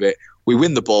about with it. We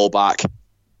win the ball back.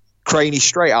 Craney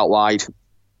straight out wide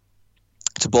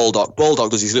to Baldock.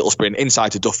 Baldock does his little sprint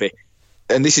inside to Duffy.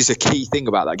 And this is a key thing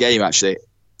about that game, actually.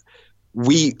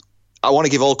 I want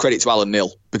to give all credit to Alan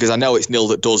Nill, because I know it's Nill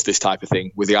that does this type of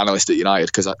thing with the analyst at United,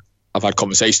 because I've had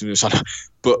conversations with him.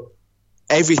 But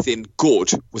everything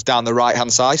good was down the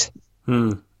right-hand side.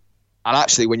 And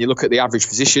actually, when you look at the average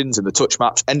positions and the touch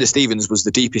maps, Ender Stevens was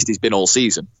the deepest he's been all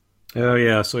season. Oh,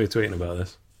 yeah, I saw you tweeting about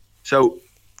this. So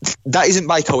that isn't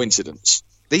by coincidence.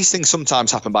 These things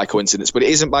sometimes happen by coincidence, but it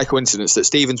isn't by coincidence that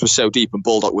Stevens was so deep and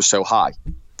Baldock was so high.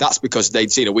 That's because they'd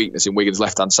seen a weakness in Wigan's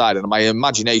left-hand side. And my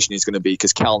imagination is going to be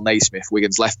because Cal Naismith,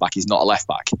 Wigan's left-back, he's not a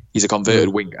left-back. He's a converted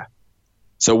winger.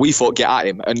 So we thought, get at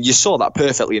him. And you saw that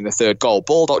perfectly in the third goal.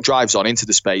 Baldock drives on into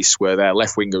the space where their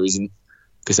left winger isn't,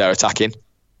 because they're attacking.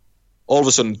 All of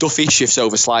a sudden, Duffy shifts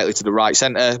over slightly to the right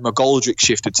centre. McGoldrick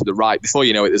shifted to the right. Before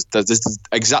you know it, there's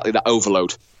exactly that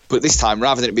overload. But this time,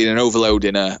 rather than it being an overload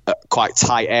in a quite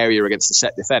tight area against the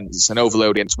set defence, it's an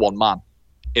overload against one man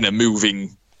in a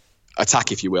moving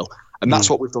attack, if you will. And that's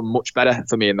what we've done much better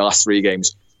for me in the last three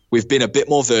games. We've been a bit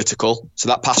more vertical. So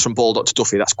that pass from Baldock to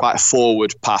Duffy, that's quite a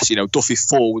forward pass. Duffy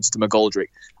forwards to McGoldrick.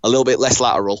 A little bit less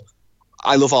lateral.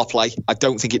 I love our play. I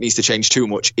don't think it needs to change too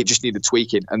much. It just needed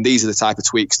tweaking. And these are the type of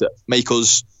tweaks that make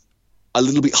us a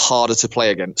little bit harder to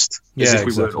play against, as if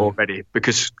we weren't already.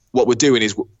 Because what we're doing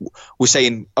is we're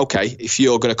saying, okay, if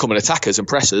you're going to come and attack us and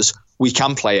press us, we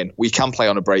can play in. We can play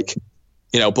on a break.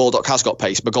 Baldock has got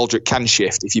pace. McGoldrick can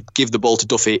shift. If you give the ball to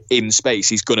Duffy in space,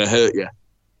 he's going to hurt you.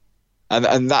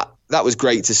 And that was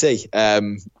great to see.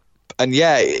 And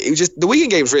yeah, it was just, the Wigan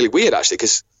game was really weird, actually,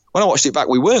 because when I watched it back,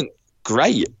 we weren't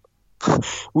great.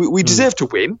 We deserved to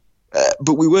win,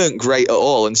 but we weren't great at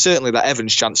all. And certainly that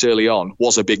Evans chance early on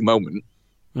was a big moment,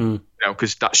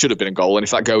 because that should have been a goal. And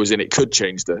if that goes in, it could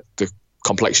change the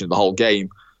complexion of the whole game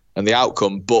and the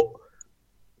outcome. But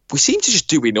we seem to just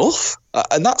do enough.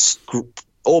 And that's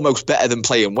almost better than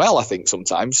playing well, I think,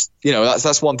 sometimes.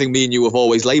 That's one thing me and you have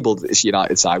always labelled this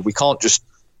United side. We can't just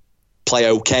play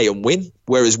okay and win.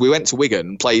 Whereas we went to Wigan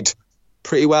and played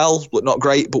pretty well, but not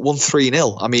great, but won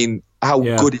 3-0. I mean, how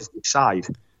good is this side?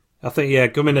 I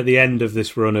think, coming at the end of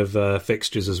this run of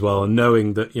fixtures as well, and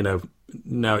knowing that,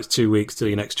 now it's 2 weeks till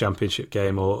your next championship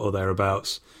game or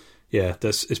thereabouts,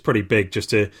 it's pretty big just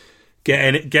to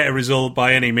get a result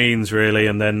by any means, really,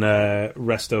 and then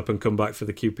rest up and come back for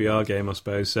the QPR game, I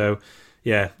suppose. So,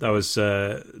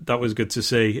 that was good to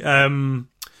see.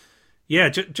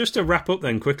 Just to wrap up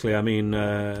then quickly, I mean,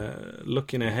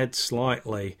 looking ahead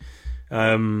slightly,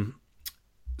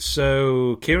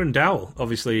 so Kieran Dowell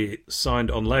obviously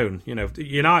signed on loan.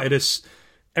 United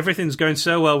everything's going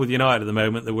so well with United at the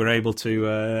moment that we're able to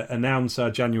announce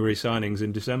our January signings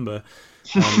in December.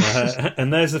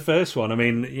 And there's the first one. I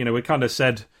mean, we kind of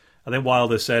said, I think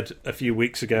Wilder said a few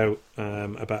weeks ago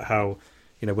about how,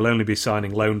 we'll only be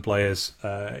signing loan players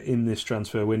in this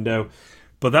transfer window.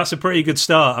 But that's a pretty good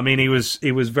start. I mean, he was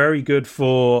very good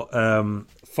for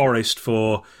Forest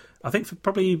for, I think, for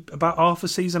probably about half a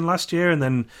season last year, and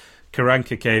then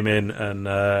Karanka came in, and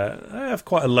I have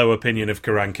quite a low opinion of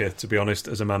Karanka, to be honest,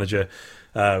 as a manager.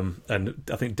 And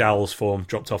I think Dowell's form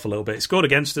dropped off a little bit. He scored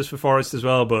against us for Forest as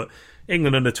well, but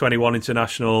England under-21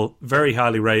 international, very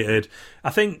highly rated. I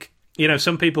think,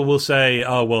 some people will say,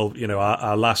 oh, well,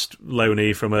 our last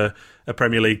loanee from a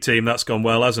Premier League team, that's gone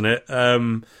well, hasn't it?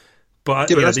 But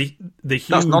the huge...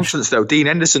 That's nonsense, though. Dean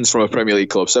Henderson's from a Premier League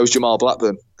club, so is Jamal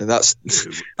Blackburn. And that's...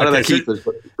 I don't know keepers,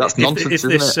 but that's nonsense,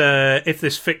 isn't it? If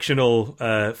this fictional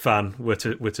fan were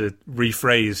to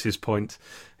rephrase his point,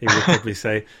 he would probably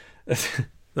say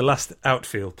the last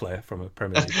outfield player from a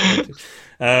Premier League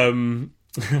team.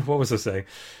 What was I saying?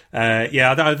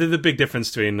 The big difference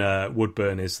between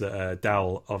Woodburn is that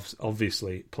Dowell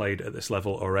obviously played at this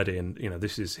level already, and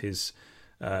this is his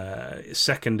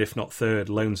second, if not third,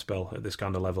 loan spell at this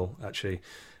kind of level, actually.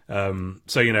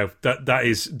 That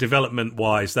is development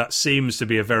wise. That seems to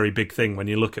be a very big thing when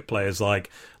you look at players like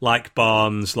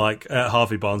Barnes, like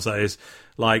Harvey Barnes, that is,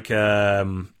 like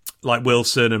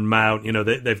Wilson and Mount.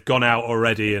 They've gone out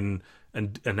already and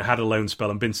had a loan spell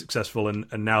and been successful, and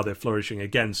now they're flourishing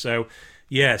again. So,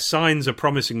 yeah, signs are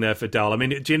promising there for Dowell. I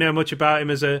mean, do you know much about him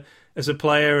as a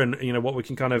player, and what we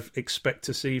can kind of expect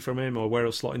to see from him, or where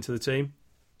he'll slot into the team?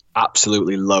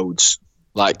 Absolutely loads.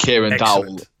 Like Kieran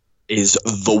Dowell is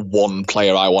the one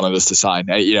player I wanted us to sign.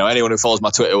 Anyone who follows my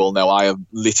Twitter will know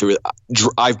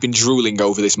I've been drooling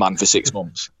over this man for 6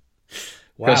 months.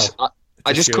 Wow.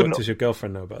 Couldn't. Does your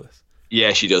girlfriend know about this?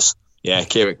 Yeah, she does. Yeah,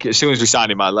 Kieran. As soon as we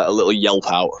signed him, I let a little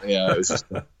yelp out. Yeah, it was just,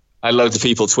 I had loads of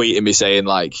people tweeting me saying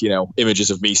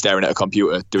images of me staring at a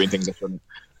computer doing things I shouldn't.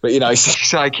 But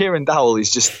it's like Kieran Dowell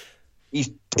is just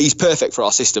he's perfect for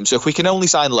our system. So if we can only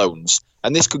sign loans,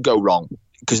 and this could go wrong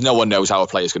because no one knows how a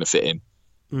player's going to fit in,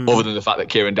 other than the fact that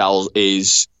Kieran Dowell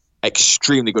is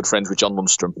extremely good friends with John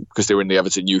Lundstram because they were in the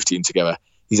Everton youth team together.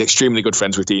 He's extremely good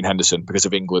friends with Dean Henderson because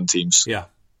of England teams. Yeah,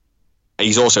 and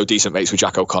he's also decent mates with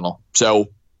Jack O'Connell. So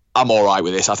I'm all right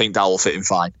with this. I think Dowell will fit in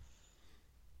fine.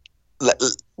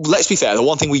 Let's be fair. The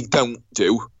one thing we don't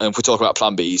do, and if we talk about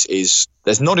plan Bs, is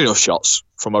there's not enough shots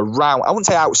from around, I wouldn't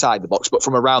say outside the box, but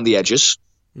from around the edges.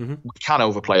 Mm-hmm. We can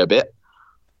overplay a bit.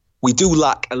 We do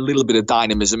lack a little bit of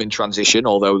dynamism in transition,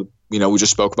 although, we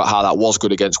just spoke about how that was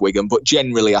good against Wigan. But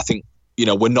generally, I think,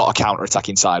 we're not a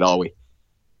counter-attacking side, are we?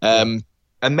 And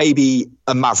maybe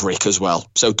a maverick as well.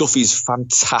 So Duffy's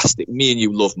fantastic. Me and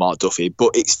you love Mark Duffy,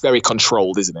 but it's very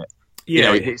controlled, isn't it?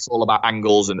 Yeah. It's all about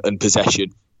angles and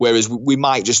possession. Whereas we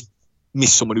might just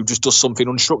miss someone who just does something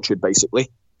unstructured, basically,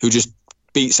 who just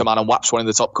beats a man and whaps one in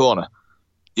the top corner,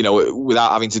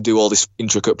 without having to do all this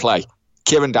intricate play.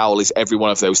 Kieran Dowell is every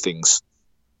one of those things.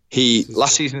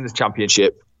 Last season in the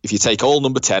Championship, if you take all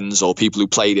number 10s or people who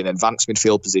played in advanced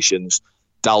midfield positions,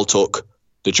 Dowell took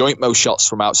the joint most shots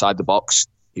from outside the box.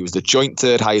 He was the joint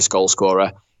third highest goal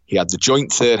scorer. He had the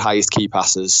joint third highest key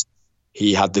passes.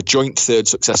 He had the joint third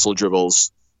successful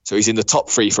dribbles. So he's in the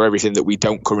top 3 for everything that we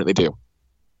don't currently do.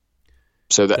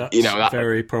 So that's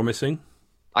very promising.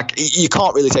 You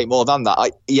can't really take more than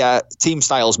that. Team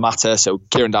styles matter. So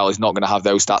Kieran Dowell is not going to have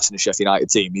those stats in the Sheffield United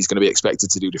team. He's going to be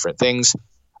expected to do different things.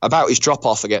 About his drop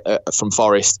off from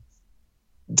Forest,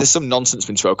 there's some nonsense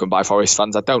been spoken by Forest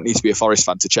fans. I don't need to be a Forest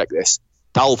fan to check this.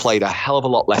 Dowell played a hell of a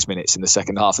lot less minutes in the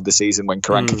second half of the season when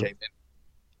Karanka came in.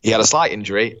 He had a slight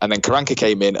injury, and then Karanka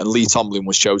came in, and Lee Tomlin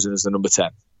was chosen as the number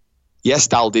 10. Yes,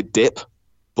 Dowell did dip,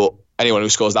 but anyone who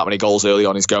scores that many goals early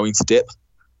on is going to dip.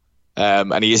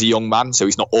 And he is a young man, so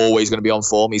he's not always going to be on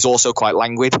form. He's also quite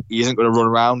languid. He isn't going to run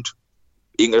around.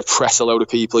 He ain't going to press a load of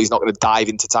people. He's not going to dive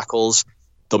into tackles.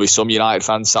 There'll be some United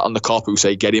fans sat on the cop who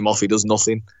say, get him off, he does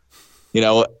nothing.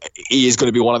 He is going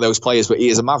to be one of those players, but he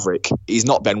is a maverick. He's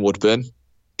not Ben Woodburn.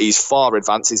 He's far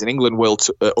advanced. He's an England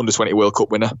under-20 World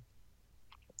Cup winner.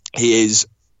 He is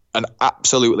an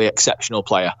absolutely exceptional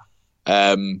player.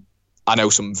 I know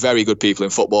some very good people in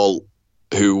football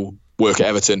who work at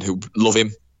Everton who love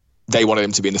him. They wanted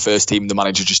him to be in the first team. The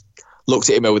manager just looked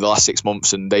at him over the last 6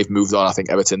 months and they've moved on. I think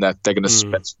Everton, they're going to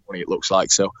spend some money, it looks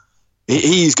like. So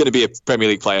he's going to be a Premier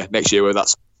League player next year, whether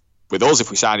that's with us if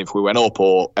we sign him, if we went up,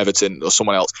 or Everton or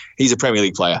someone else. He's a Premier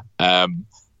League player.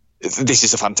 This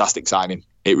is a fantastic signing.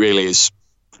 It really is.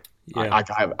 Yeah.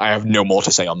 I have no more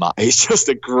to say on that. It's just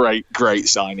a great, great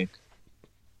signing.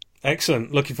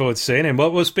 Excellent. Looking forward to seeing him.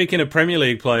 Well, speaking of Premier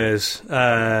League players,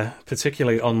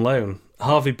 particularly on loan,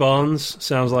 Harvey Barnes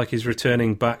sounds like he's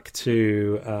returning back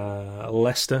to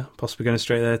Leicester, possibly going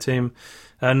straight to their team.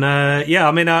 And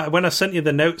when I sent you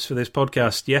the notes for this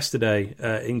podcast yesterday,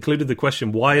 it included the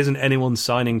question, why isn't anyone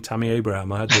signing Tammy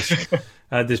Abraham? I had this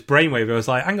this brainwave. I was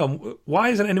like, hang on, why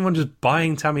isn't anyone just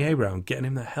buying Tammy Abraham, getting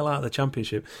him the hell out of the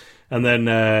Championship? And then,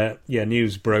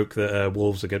 news broke that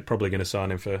Wolves are probably going to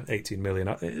sign him for 18 million.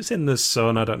 It's in the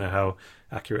Sun. I don't know how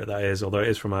accurate that is, although it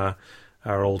is from our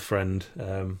old friend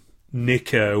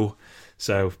Nico.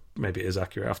 So maybe it is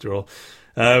accurate after all.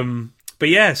 But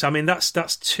yes, I mean,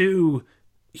 that's two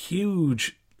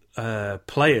huge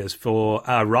players for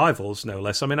our rivals, no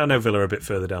less. I mean, I know Villa are a bit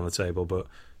further down the table, but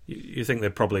you think they're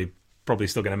probably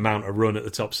still going to mount a run at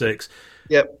the top six.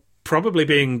 Yep. Probably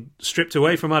being stripped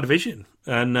away from our division,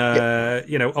 and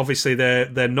obviously they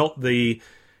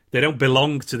don't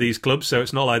belong to these clubs, so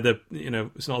it's not like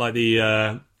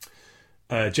the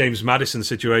James Maddison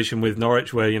situation with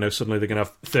Norwich, where suddenly they're going to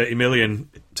have 30 million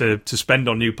to spend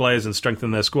on new players and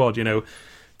strengthen their squad.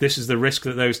 This is the risk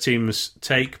that those teams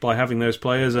take by having those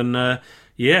players, and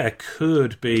it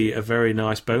could be a very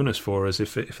nice bonus for us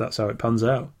if that's how it pans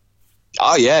out.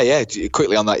 Oh yeah.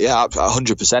 Quickly on that,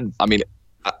 100%. I mean,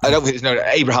 I don't think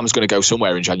Abraham's going to go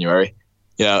somewhere in January.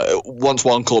 Once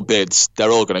one club bids, they're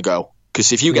all going to go.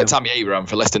 Because if you get Tammy Abraham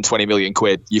for less than 20 million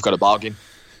quid, you've got a bargain.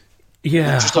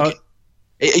 Yeah.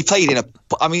 He played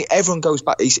everyone goes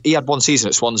back. He had one season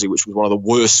at Swansea, which was one of the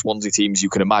worst Swansea teams you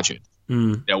can imagine.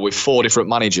 With 4 different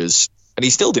managers, and he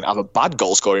still didn't have a bad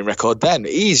goal scoring record then.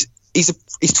 He's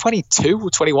 22 or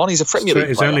 21. He's a Premier League player.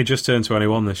 He's only just turned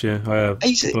 21 this year. A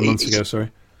couple of months ago,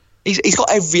 sorry. He's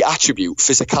got every attribute: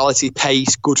 physicality,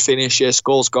 pace, good finisher,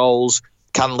 scores goals,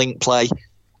 can link play.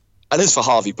 And as for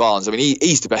Harvey Barnes, I mean,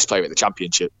 he's the best player in the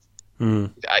Championship.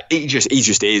 He just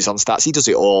is on stats. He does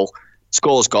it all.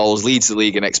 Scores goals, leads the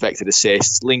league in expected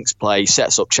assists, links play,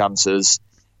 sets up chances.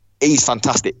 He's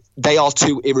fantastic. They are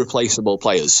 2 irreplaceable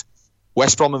players.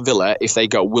 West Brom and Villa, if they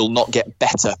go, will not get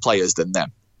better players than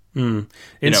them.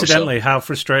 Incidentally, how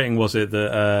frustrating was it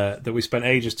that we spent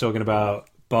ages talking about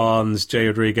Barnes, Jay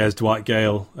Rodriguez, Dwight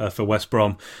Gale for West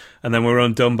Brom, and then we were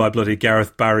undone by bloody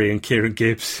Gareth Barry and Kieran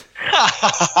Gibbs.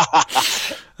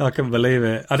 I couldn't believe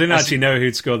it. I didn't actually know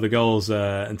who'd scored the goals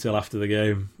until after the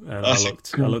game. And I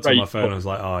looked on my phone and I was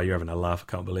like, oh, you're having a laugh.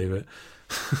 I can't believe it.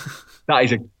 That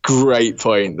is a great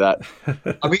point. That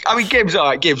I mean, Gibbs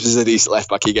is a decent left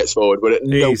back. He gets forward, but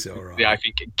he's all right. I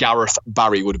think Gareth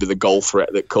Barry would be the goal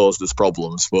threat that caused us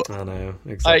problems. But I know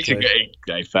exactly.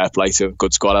 Fair play to a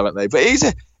good squad, haven't they? But he's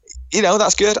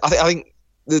that's good. I think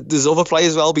there's other players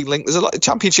as well being linked. There's a lot. The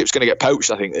Championship's going to get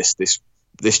poached, I think,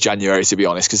 this January, to be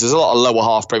honest, because there's a lot of lower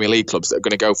half Premier League clubs that are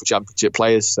going to go for Championship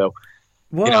players. So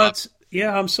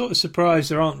yeah, I'm sort of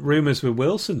surprised there aren't rumours with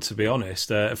Wilson, to be honest.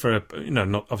 For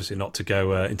not to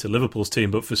go into Liverpool's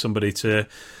team, but for somebody to,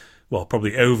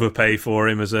 probably overpay for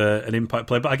him as an impact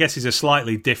player. But I guess he's a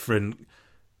slightly different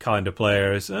kind of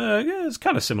player. It's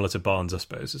kind of similar to Barnes, I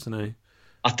suppose, isn't he?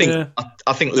 I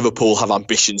think Liverpool have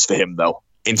ambitions for him, though,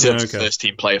 in terms of first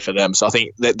team player for them. So I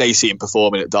think that they see him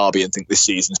performing at Derby and think this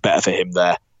season's better for him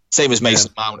there. Same as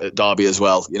Mason Mount at Derby as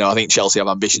well. I think Chelsea have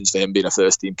ambitions for him being a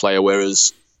first team player,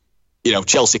 whereas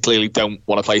Chelsea clearly don't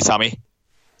want to play Tammy.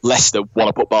 Leicester want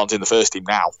to put Barnes in the first team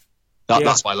now.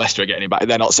 That's why Leicester are getting him back.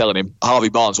 They're not selling him. Harvey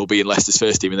Barnes will be in Leicester's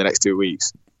first team in the next 2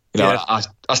 weeks. I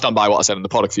stand by what I said in the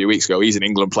pod a few weeks ago. He's an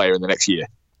England player in the next year.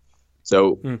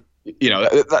 So,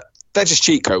 they're just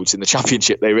cheat codes in the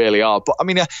Championship. They really are. But I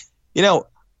mean, don't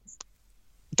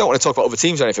want to talk about other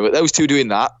teams or anything, but those two doing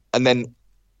that, and then,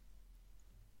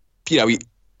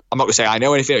 I'm not going to say I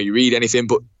know anything or you read anything,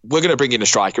 but we're going to bring in a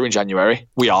striker in January.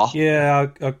 We are. Yeah,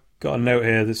 I got a note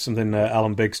here. There's something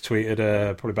Alan Biggs tweeted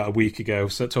probably about a week ago.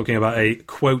 So talking about a,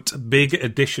 quote, big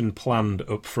addition planned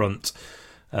up front,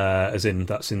 as in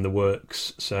that's in the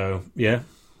works. So, yeah.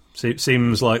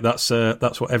 Seems like that's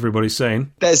what everybody's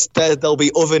saying. There'll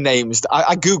be other names.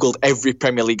 I googled every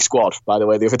Premier League squad, by the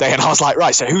way, the other day, and I was like,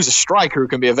 right, so who's a striker who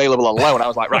can be available on loan? I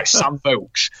was like, right, Sam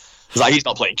Vokes. I was like, he's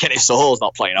not playing. Kenneth Sahor's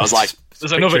not playing. I was like,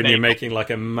 there's another name. You're making like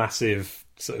a massive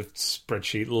sort of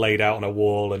spreadsheet laid out on a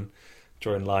wall and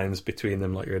drawing lines between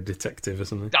them like you're a detective or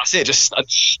something. That's it, just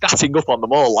statting up on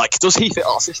them all. Like, does he fit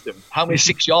our system? How many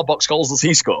 6-yard box goals does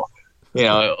he score? This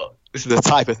is the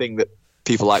type of thing that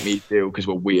people like me do because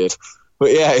we're weird.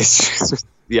 But yeah, that's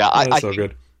all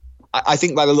good. I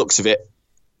think by the looks of it,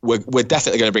 we're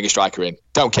definitely going to bring a striker in.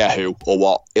 Don't care who or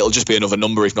what. It'll just be another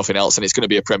number if nothing else, and it's going to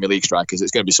be a Premier League striker because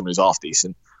it's going to be someone who's half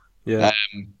decent. Yeah.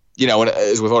 And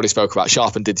as we've already spoke about,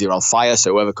 Sharp and Didier are on fire,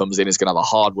 so whoever comes in is going to have a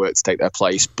hard work to take their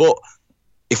place. But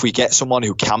if we get someone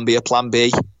who can be a plan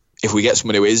B, if we get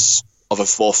someone who is of a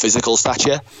more physical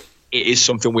stature, it is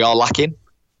something we are lacking.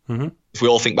 Mm-hmm. If we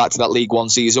all think back to that League One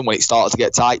season when it started to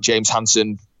get tight, James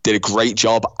Hansen did a great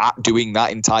job at doing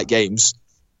that in tight games.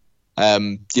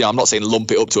 I'm not saying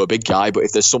lump it up to a big guy, but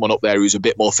if there's someone up there who's a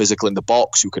bit more physical in the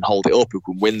box, who can hold it up, who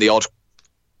can win the odd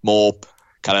more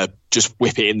kind of just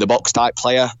whip it in the box type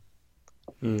player,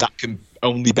 that can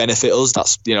only benefit us.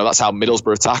 That's how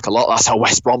Middlesbrough attack a lot. That's how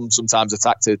West Brom sometimes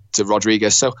attack to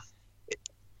Rodriguez. So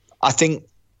I think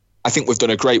we've done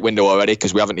a great window already,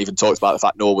 because we haven't even talked about the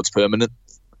fact Norwood's permanent.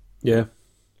 Yeah.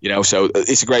 So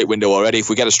it's a great window already. If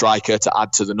we get a striker to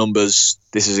add to the numbers,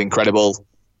 this is incredible.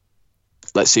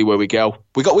 Let's see where we go.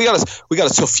 We got a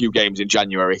tough few games in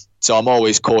January, so I'm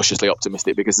always cautiously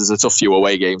optimistic, because there's a tough few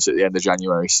away games at the end of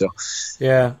January. So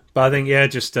yeah, but I think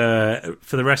just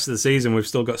for the rest of the season, we've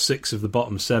still got 6 of the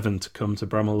bottom 7 to come to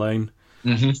Bramall Lane,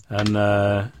 and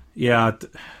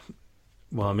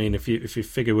well, I mean, if you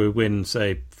figure we win,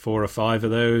 say 4 or 5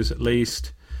 of those at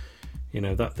least,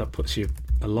 that puts you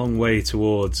a long way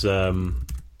towards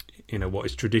what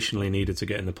is traditionally needed to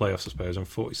get in the playoffs. I suppose on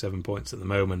 47 points at the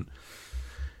moment.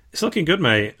 It's looking good,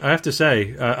 mate. I have to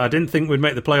say, I didn't think we'd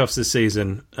make the playoffs this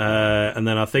season, and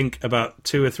then I think about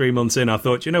 2 or 3 months in, I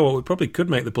thought, we probably could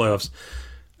make the playoffs,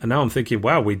 and now I'm thinking,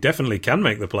 wow, we definitely can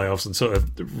make the playoffs, and sort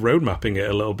of road mapping it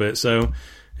a little bit. So,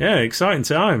 yeah, exciting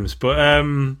times. But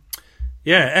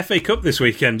FA Cup this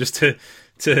weekend. Just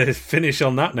to finish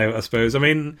on that note, I suppose. I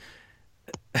mean,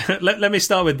 let me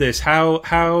start with this.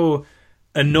 How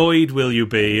annoyed will you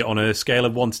be on a scale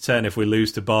of 1 to 10 if we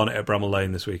lose to Barnet at Bramall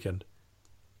Lane this weekend?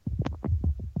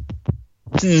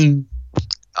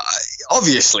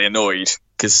 Obviously annoyed,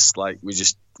 because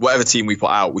whatever team we put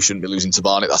out, we shouldn't be losing to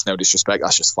Barnet. That's no disrespect.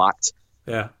 That's just fact.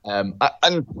 Yeah. And I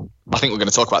think we're going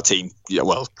to talk about team. Yeah,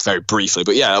 well, very briefly,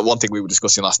 but yeah, one thing we were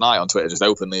discussing last night on Twitter just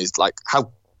openly is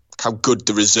how good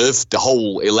the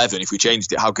whole 11, if we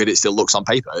changed it, how good it still looks on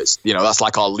paper. It's that's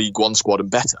like our League One squad and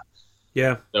better.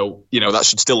 Yeah. So that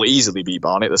should still easily be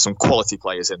Barnet. There's some quality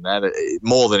players in there,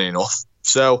 more than enough.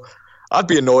 So I'd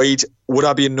be annoyed. Would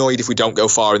I be annoyed if we don't go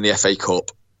far in the FA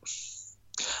Cup?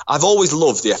 I've always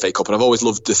loved the FA Cup, and I've always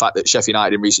loved the fact that Sheffield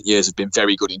United in recent years have been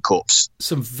very good in cups.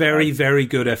 Some very, very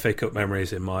good FA Cup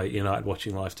memories in my United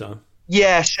watching lifetime.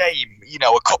 Yeah, same.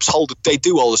 A cups they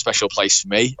do hold a special place for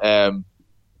me. I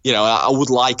would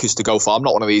like us to go far. I'm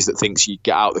not one of these that thinks you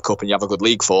get out of the cup and you have a good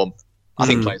league form. I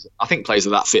think players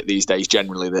are that fit these days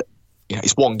generally that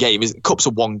it's one game. Cups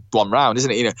are one round,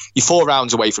 isn't it? You're 4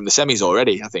 rounds away from the semis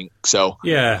already, I think. So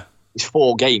yeah, it's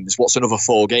 4 games. What's another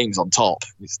 4 games on top?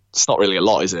 It's not really a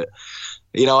lot, is it?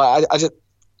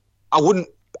 I wouldn't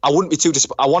be too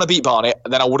disappointed. I want to beat Barnet,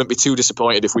 and then I wouldn't be too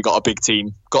disappointed if we got a big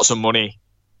team, got some money,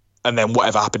 and then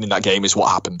whatever happened in that game is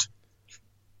what happened.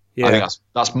 Yeah. I think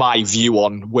that's my view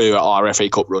on where our FA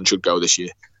Cup run should go this year.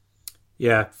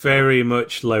 Yeah, very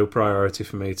much low priority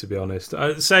for me, to be honest.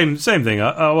 Same thing.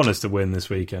 I want us to win this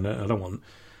weekend. I don't want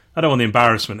the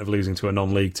embarrassment of losing to a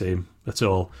non-league team at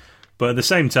all. But at the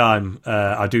same time,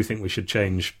 I do think we should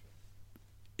change,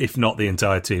 if not the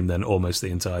entire team, then almost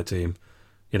the entire team.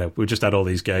 We've just had all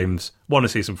these games. Want to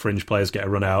see some fringe players get a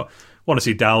run out. Want to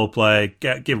see Dowell play.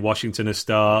 Give Washington a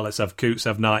start. Let's have Coots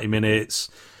have 90 minutes.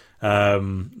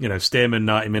 Stearman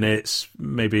 90 minutes.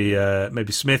 Maybe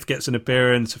Smith gets an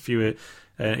appearance. A few,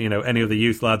 any of the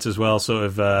youth lads as well. Sort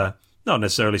of not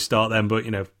necessarily start them, but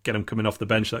get them coming off the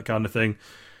bench, that kind of thing.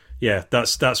 Yeah,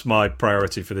 that's my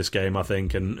priority for this game, I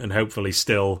think, and hopefully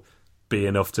still be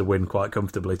enough to win quite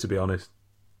comfortably, to be honest.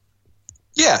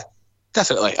 Yeah,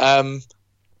 definitely. I'm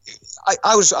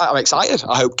excited.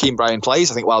 I hope Keane Bryan plays.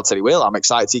 I think Wild said he will. I'm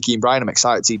excited to see Keane Bryan. I'm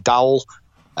excited to see Dowell.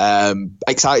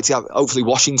 Excited to have, hopefully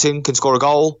Washington can score a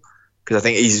goal, because I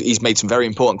think he's made some very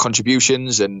important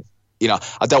contributions, and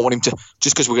I don't want him to,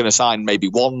 just because we're going to sign maybe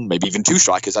 1, maybe even 2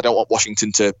 strikers, I don't want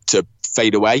Washington to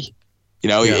fade away. He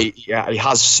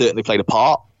has certainly played a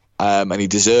part, and he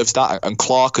deserves that. And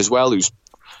Clark as well, who's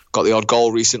got the odd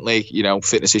goal recently.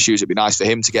 Fitness issues, it'd be nice for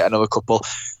him to get another couple.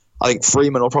 I think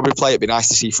Freeman will probably play. It'd be nice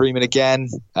to see Freeman again,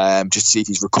 just to see if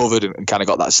he's recovered and kind of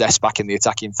got that zest back in the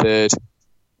attacking third.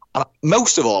 And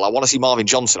most of all, I want to see Marvin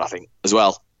Johnson, I think, as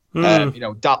well.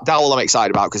 Dowell I'm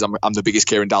excited about, because I'm the biggest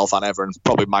Kieran Dowell fan ever, and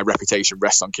probably my reputation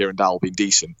rests on Kieran Dowell being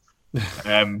decent.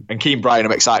 And Keane Bryan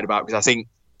I'm excited about, because I think,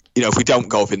 if we don't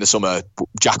go up in the summer,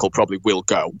 Jackal probably will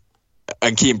go.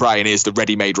 And Keane Bryan is the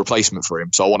ready-made replacement for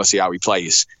him, so I want to see how he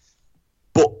plays.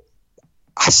 But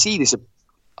I see this,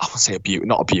 I won't say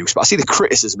not abuse, but I see the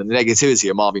criticism and the negativity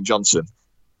of Marvin Johnson.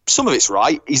 Some of it's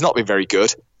right. He's not been very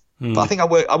good. But I think I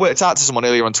worked out to someone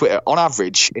earlier on Twitter, on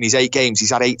average, in his 8 games,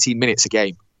 he's had 18 minutes a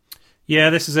game.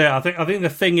 Yeah, this is it. I think the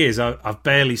thing is, I've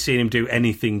barely seen him do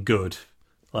anything good.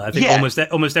 I think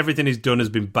almost everything he's done has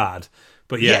been bad.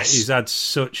 But he's had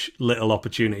such little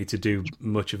opportunity to do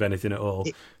much of anything at all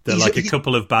that a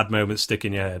couple of bad moments stick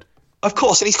in your head. Of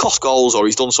course, and he's cost goals or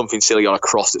he's done something silly on a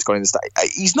cross that's gone in the state.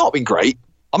 He's not been great.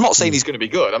 I'm not saying he's going to be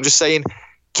good. I'm just saying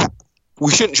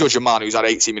we shouldn't judge a man who's had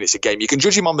 18 minutes a game. You can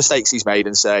judge him on mistakes he's made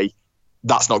and say,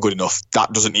 that's not good enough.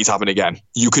 That doesn't need to happen again.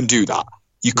 You can do that.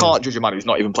 You can't judge a man who's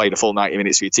not even played a full 90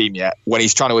 minutes for your team yet when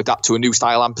he's trying to adapt to a new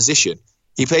style and position.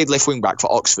 He played left wing back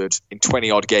for Oxford in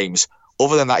 20-odd games.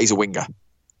 Other than that, he's a winger.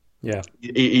 Yeah,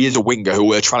 he is a winger who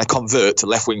we're trying to convert to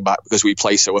left wing back because we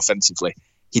play so offensively.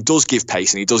 He does give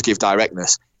pace and he does give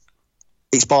directness.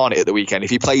 It's Barnet at the weekend. If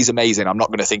he plays amazing, I'm not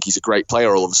going to think he's a great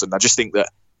player all of a sudden. I just think that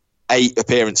 8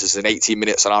 appearances and 18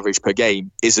 minutes on average per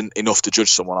game isn't enough to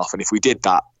judge someone off. And if we did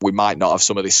that, we might not have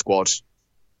some of this squad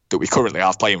that we currently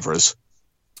have playing for us.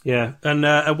 Yeah,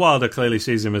 and Wilder clearly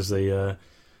sees him as the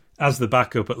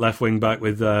backup at left wing back,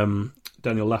 with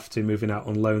Daniel Lafferty moving out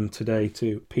on loan today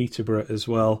to Peterborough as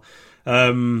well.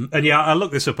 And yeah, I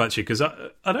looked this up actually because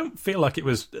I don't feel like it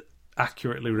was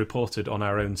accurately reported on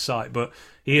our own site, but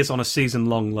he is on a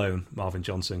season-long loan, Marvin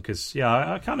Johnson. Because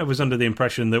I kind of was under the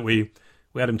impression that we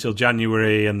had him till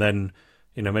January, and then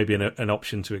maybe an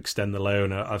option to extend the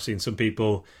loan. I've seen some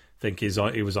people think he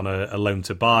was on a loan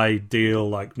to buy deal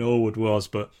like Norwood was,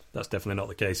 but that's definitely not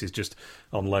the case. He's just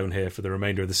on loan here for the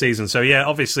remainder of the season. So yeah,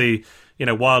 obviously,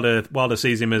 Wilder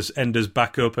sees him as Ender's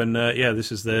backup, and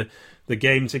this is the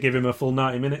game to give him a full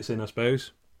 90 minutes in, I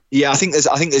suppose. Yeah, I think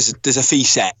there's a fee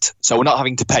set, so we're not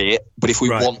having to pay it. But if we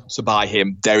want to buy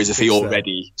him, there is a fee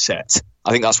already set.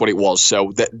 I think that's what it was.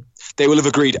 So that they will have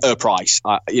agreed a price.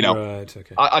 Right,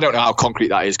 okay. I don't know how concrete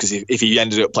that is, because if he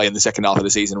ended up playing the second half of the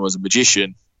season and was a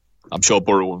magician, I'm sure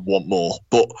Borough would want more.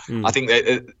 But I think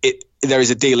that there is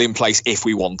a deal in place if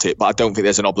we want it, but I don't think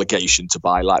there's an obligation to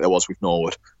buy like there was with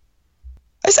Norwood.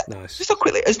 Nice. Just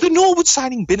quickly, has the Norwood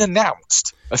signing been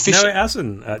announced officially? No, it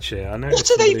hasn't, actually. I know. What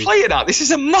are they playing at? This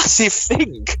is a massive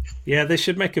thing. Yeah, they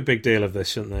should make a big deal of this,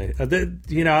 shouldn't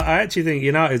they? I actually think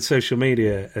United's social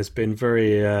media has been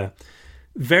very,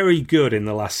 very good in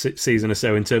the last season or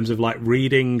so in terms of like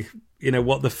reading,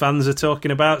 what the fans are talking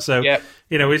about. So,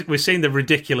 we've seen the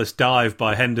ridiculous dive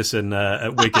by Henderson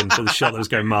at Wigan for the shot that was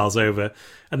going miles over.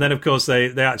 And then, of course,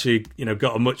 they actually,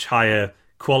 got a much higher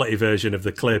quality version of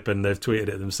the clip, and they've tweeted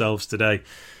it themselves today.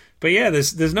 But yeah,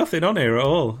 there's nothing on here at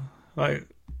all. Like,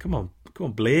 come on,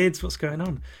 Blades, what's going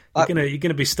on? You're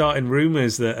gonna be starting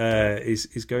rumours that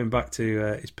he's going back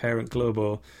to his parent club,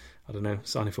 or I don't know,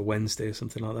 signing for Wednesday or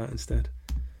something like that instead.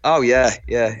 Oh yeah.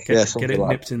 Get it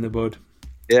nipped in the bud.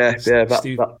 Yeah.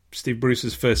 Steve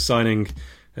Bruce's first signing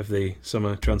of the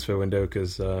summer transfer window,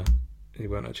 because he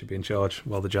won't actually be in charge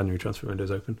while the January transfer window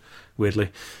is open.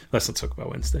 Weirdly, let's not talk about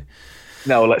Wednesday.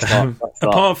 No, let's not.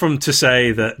 Apart from to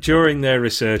say that during their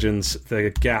resurgence, the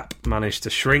gap managed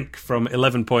to shrink from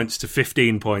 11 points to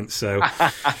 15 points. So,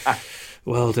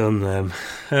 well done them.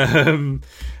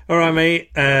 All right, mate.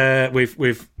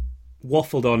 We've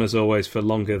waffled on as always for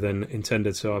longer than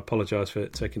intended, so I apologise for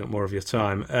taking up more of your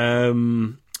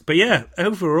time. But yeah,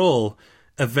 overall,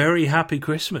 a very happy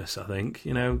Christmas. I think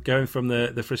going from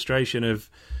the frustration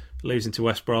of losing to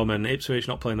West Brom and Ipswich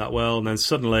not playing that well, and then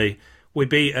suddenly we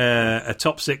beat a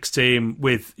top 6 team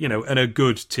with, and a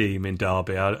good team in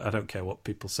Derby. I don't care what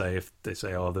people say if they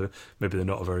say, maybe they're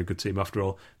not a very good team after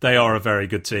all. They are a very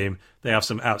good team. They have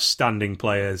some outstanding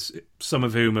players, some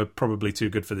of whom are probably too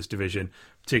good for this division,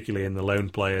 particularly in the lone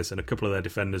players and a couple of their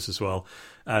defenders as well.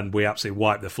 And we absolutely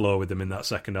wiped the floor with them in that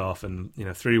second half. And,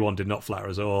 3-1 did not flatter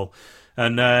us at all.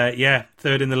 And,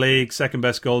 third in the league, second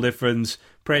best goal difference.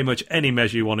 Pretty much any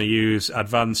measure you want to use,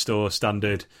 advanced or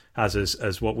standard, has us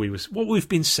as what we've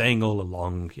been saying all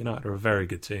along. United are a very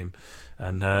good team,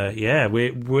 and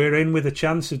we're in with a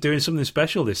chance of doing something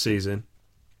special this season.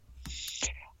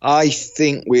 I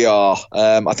think we are.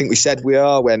 I think we said we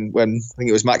are when I think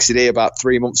it was Maxi D about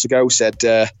 3 months ago said,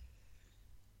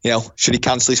 should he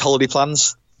cancel his holiday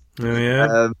plans? Oh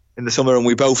yeah. In the summer, and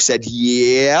we both said,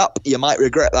 "Yep, you might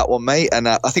regret that one, mate." And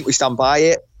I think we stand by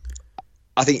it.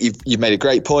 I think you've made a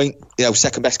great point.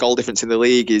 Second best goal difference in the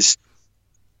league is,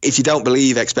 if you don't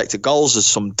believe expected goals, as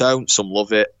some don't, some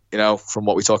love it, from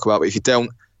what we talk about. But if you don't,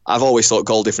 I've always thought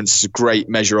goal difference is a great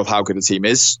measure of how good a team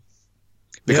is.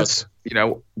 Because,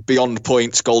 beyond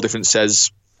points, goal difference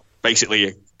says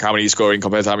basically how many you're scoring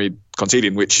compared to how many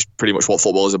conceding, which is pretty much what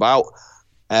football is about.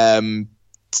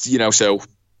 So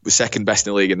we're second best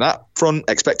in the league in that front.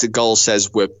 Expected goals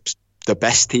says we're the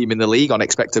best team in the league on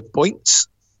expected points.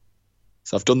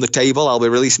 So I've done the table. I'll be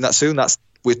releasing that soon.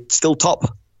 We're still top.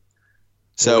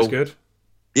 So that's good.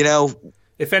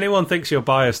 If anyone thinks you're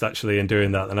biased actually in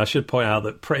doing that, then I should point out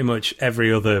that pretty much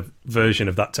every other version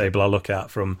of that table I look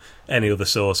at from any other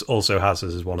source also has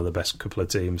us as one of the best couple of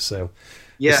teams. So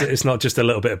Yeah. It's not just a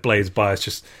little bit of Blades bias,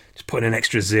 just putting an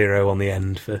extra 0 on the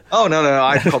end for. Oh no,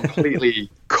 I'm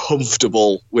completely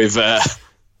comfortable with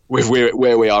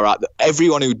where we are at.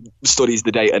 Everyone who studies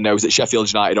the data knows that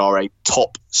Sheffield United are a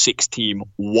top 6 team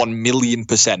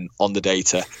 1,000,000% on the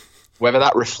data. Whether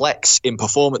that reflects in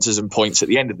performances and points at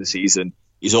the end of the season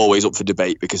is always up for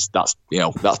debate, because that's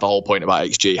the whole point about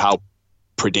XG. How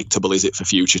predictable is it for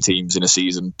future teams in a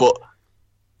season? But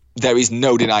there is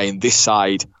no denying this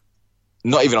side,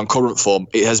 not even on current form,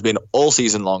 it has been all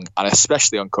season long, and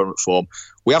especially on current form.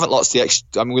 We haven't lost we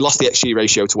lost the XG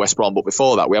ratio to West Brom, but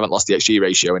before that, we haven't lost the XG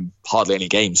ratio in hardly any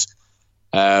games.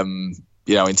 In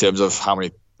terms of how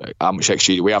much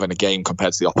XG do we have in a game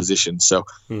compared to the opposition. So,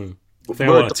 I think I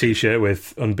want a T-shirt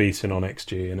with unbeaten on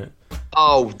XG in it.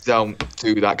 Oh, don't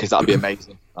do that, because that'd be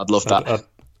amazing. I'd love that.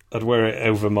 I'd wear it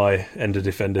over my Ender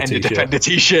Defender T-shirt. Ender Defender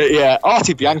T-shirt, yeah.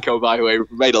 Artie Bianco, by the way,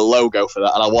 made a logo for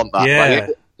that, and I want that. Yeah.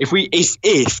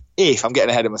 If I'm getting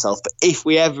ahead of myself, but if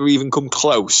we ever even come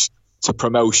close to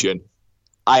promotion,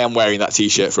 I am wearing that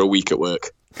T-shirt for a week at work.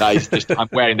 That is just, I'm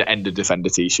wearing the Ender Defender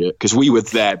T-shirt, because we were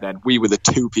there then. We were the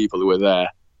 2 people who were there.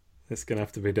 It's going to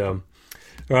have to be done.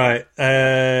 Right.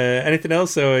 Anything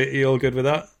else? So are you all good with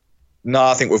that? No,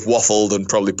 I think we've waffled and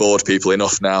probably bored people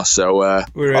enough now. So well,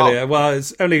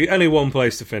 it's only one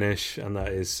place to finish, and that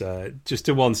is just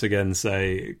to once again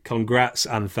say congrats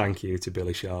and thank you to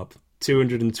Billy Sharp.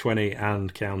 220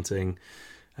 and counting.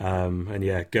 And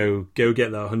yeah, go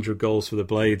get that 100 goals for the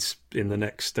Blades in the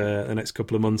next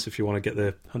couple of months if you want to get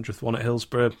the 100th one at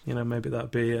Hillsborough. Maybe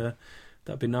that'd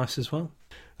be nice as well.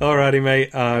 Alrighty,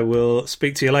 mate. I will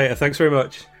speak to you later. Thanks very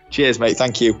much. Cheers, mate.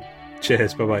 Thank you.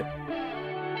 Cheers. Bye bye.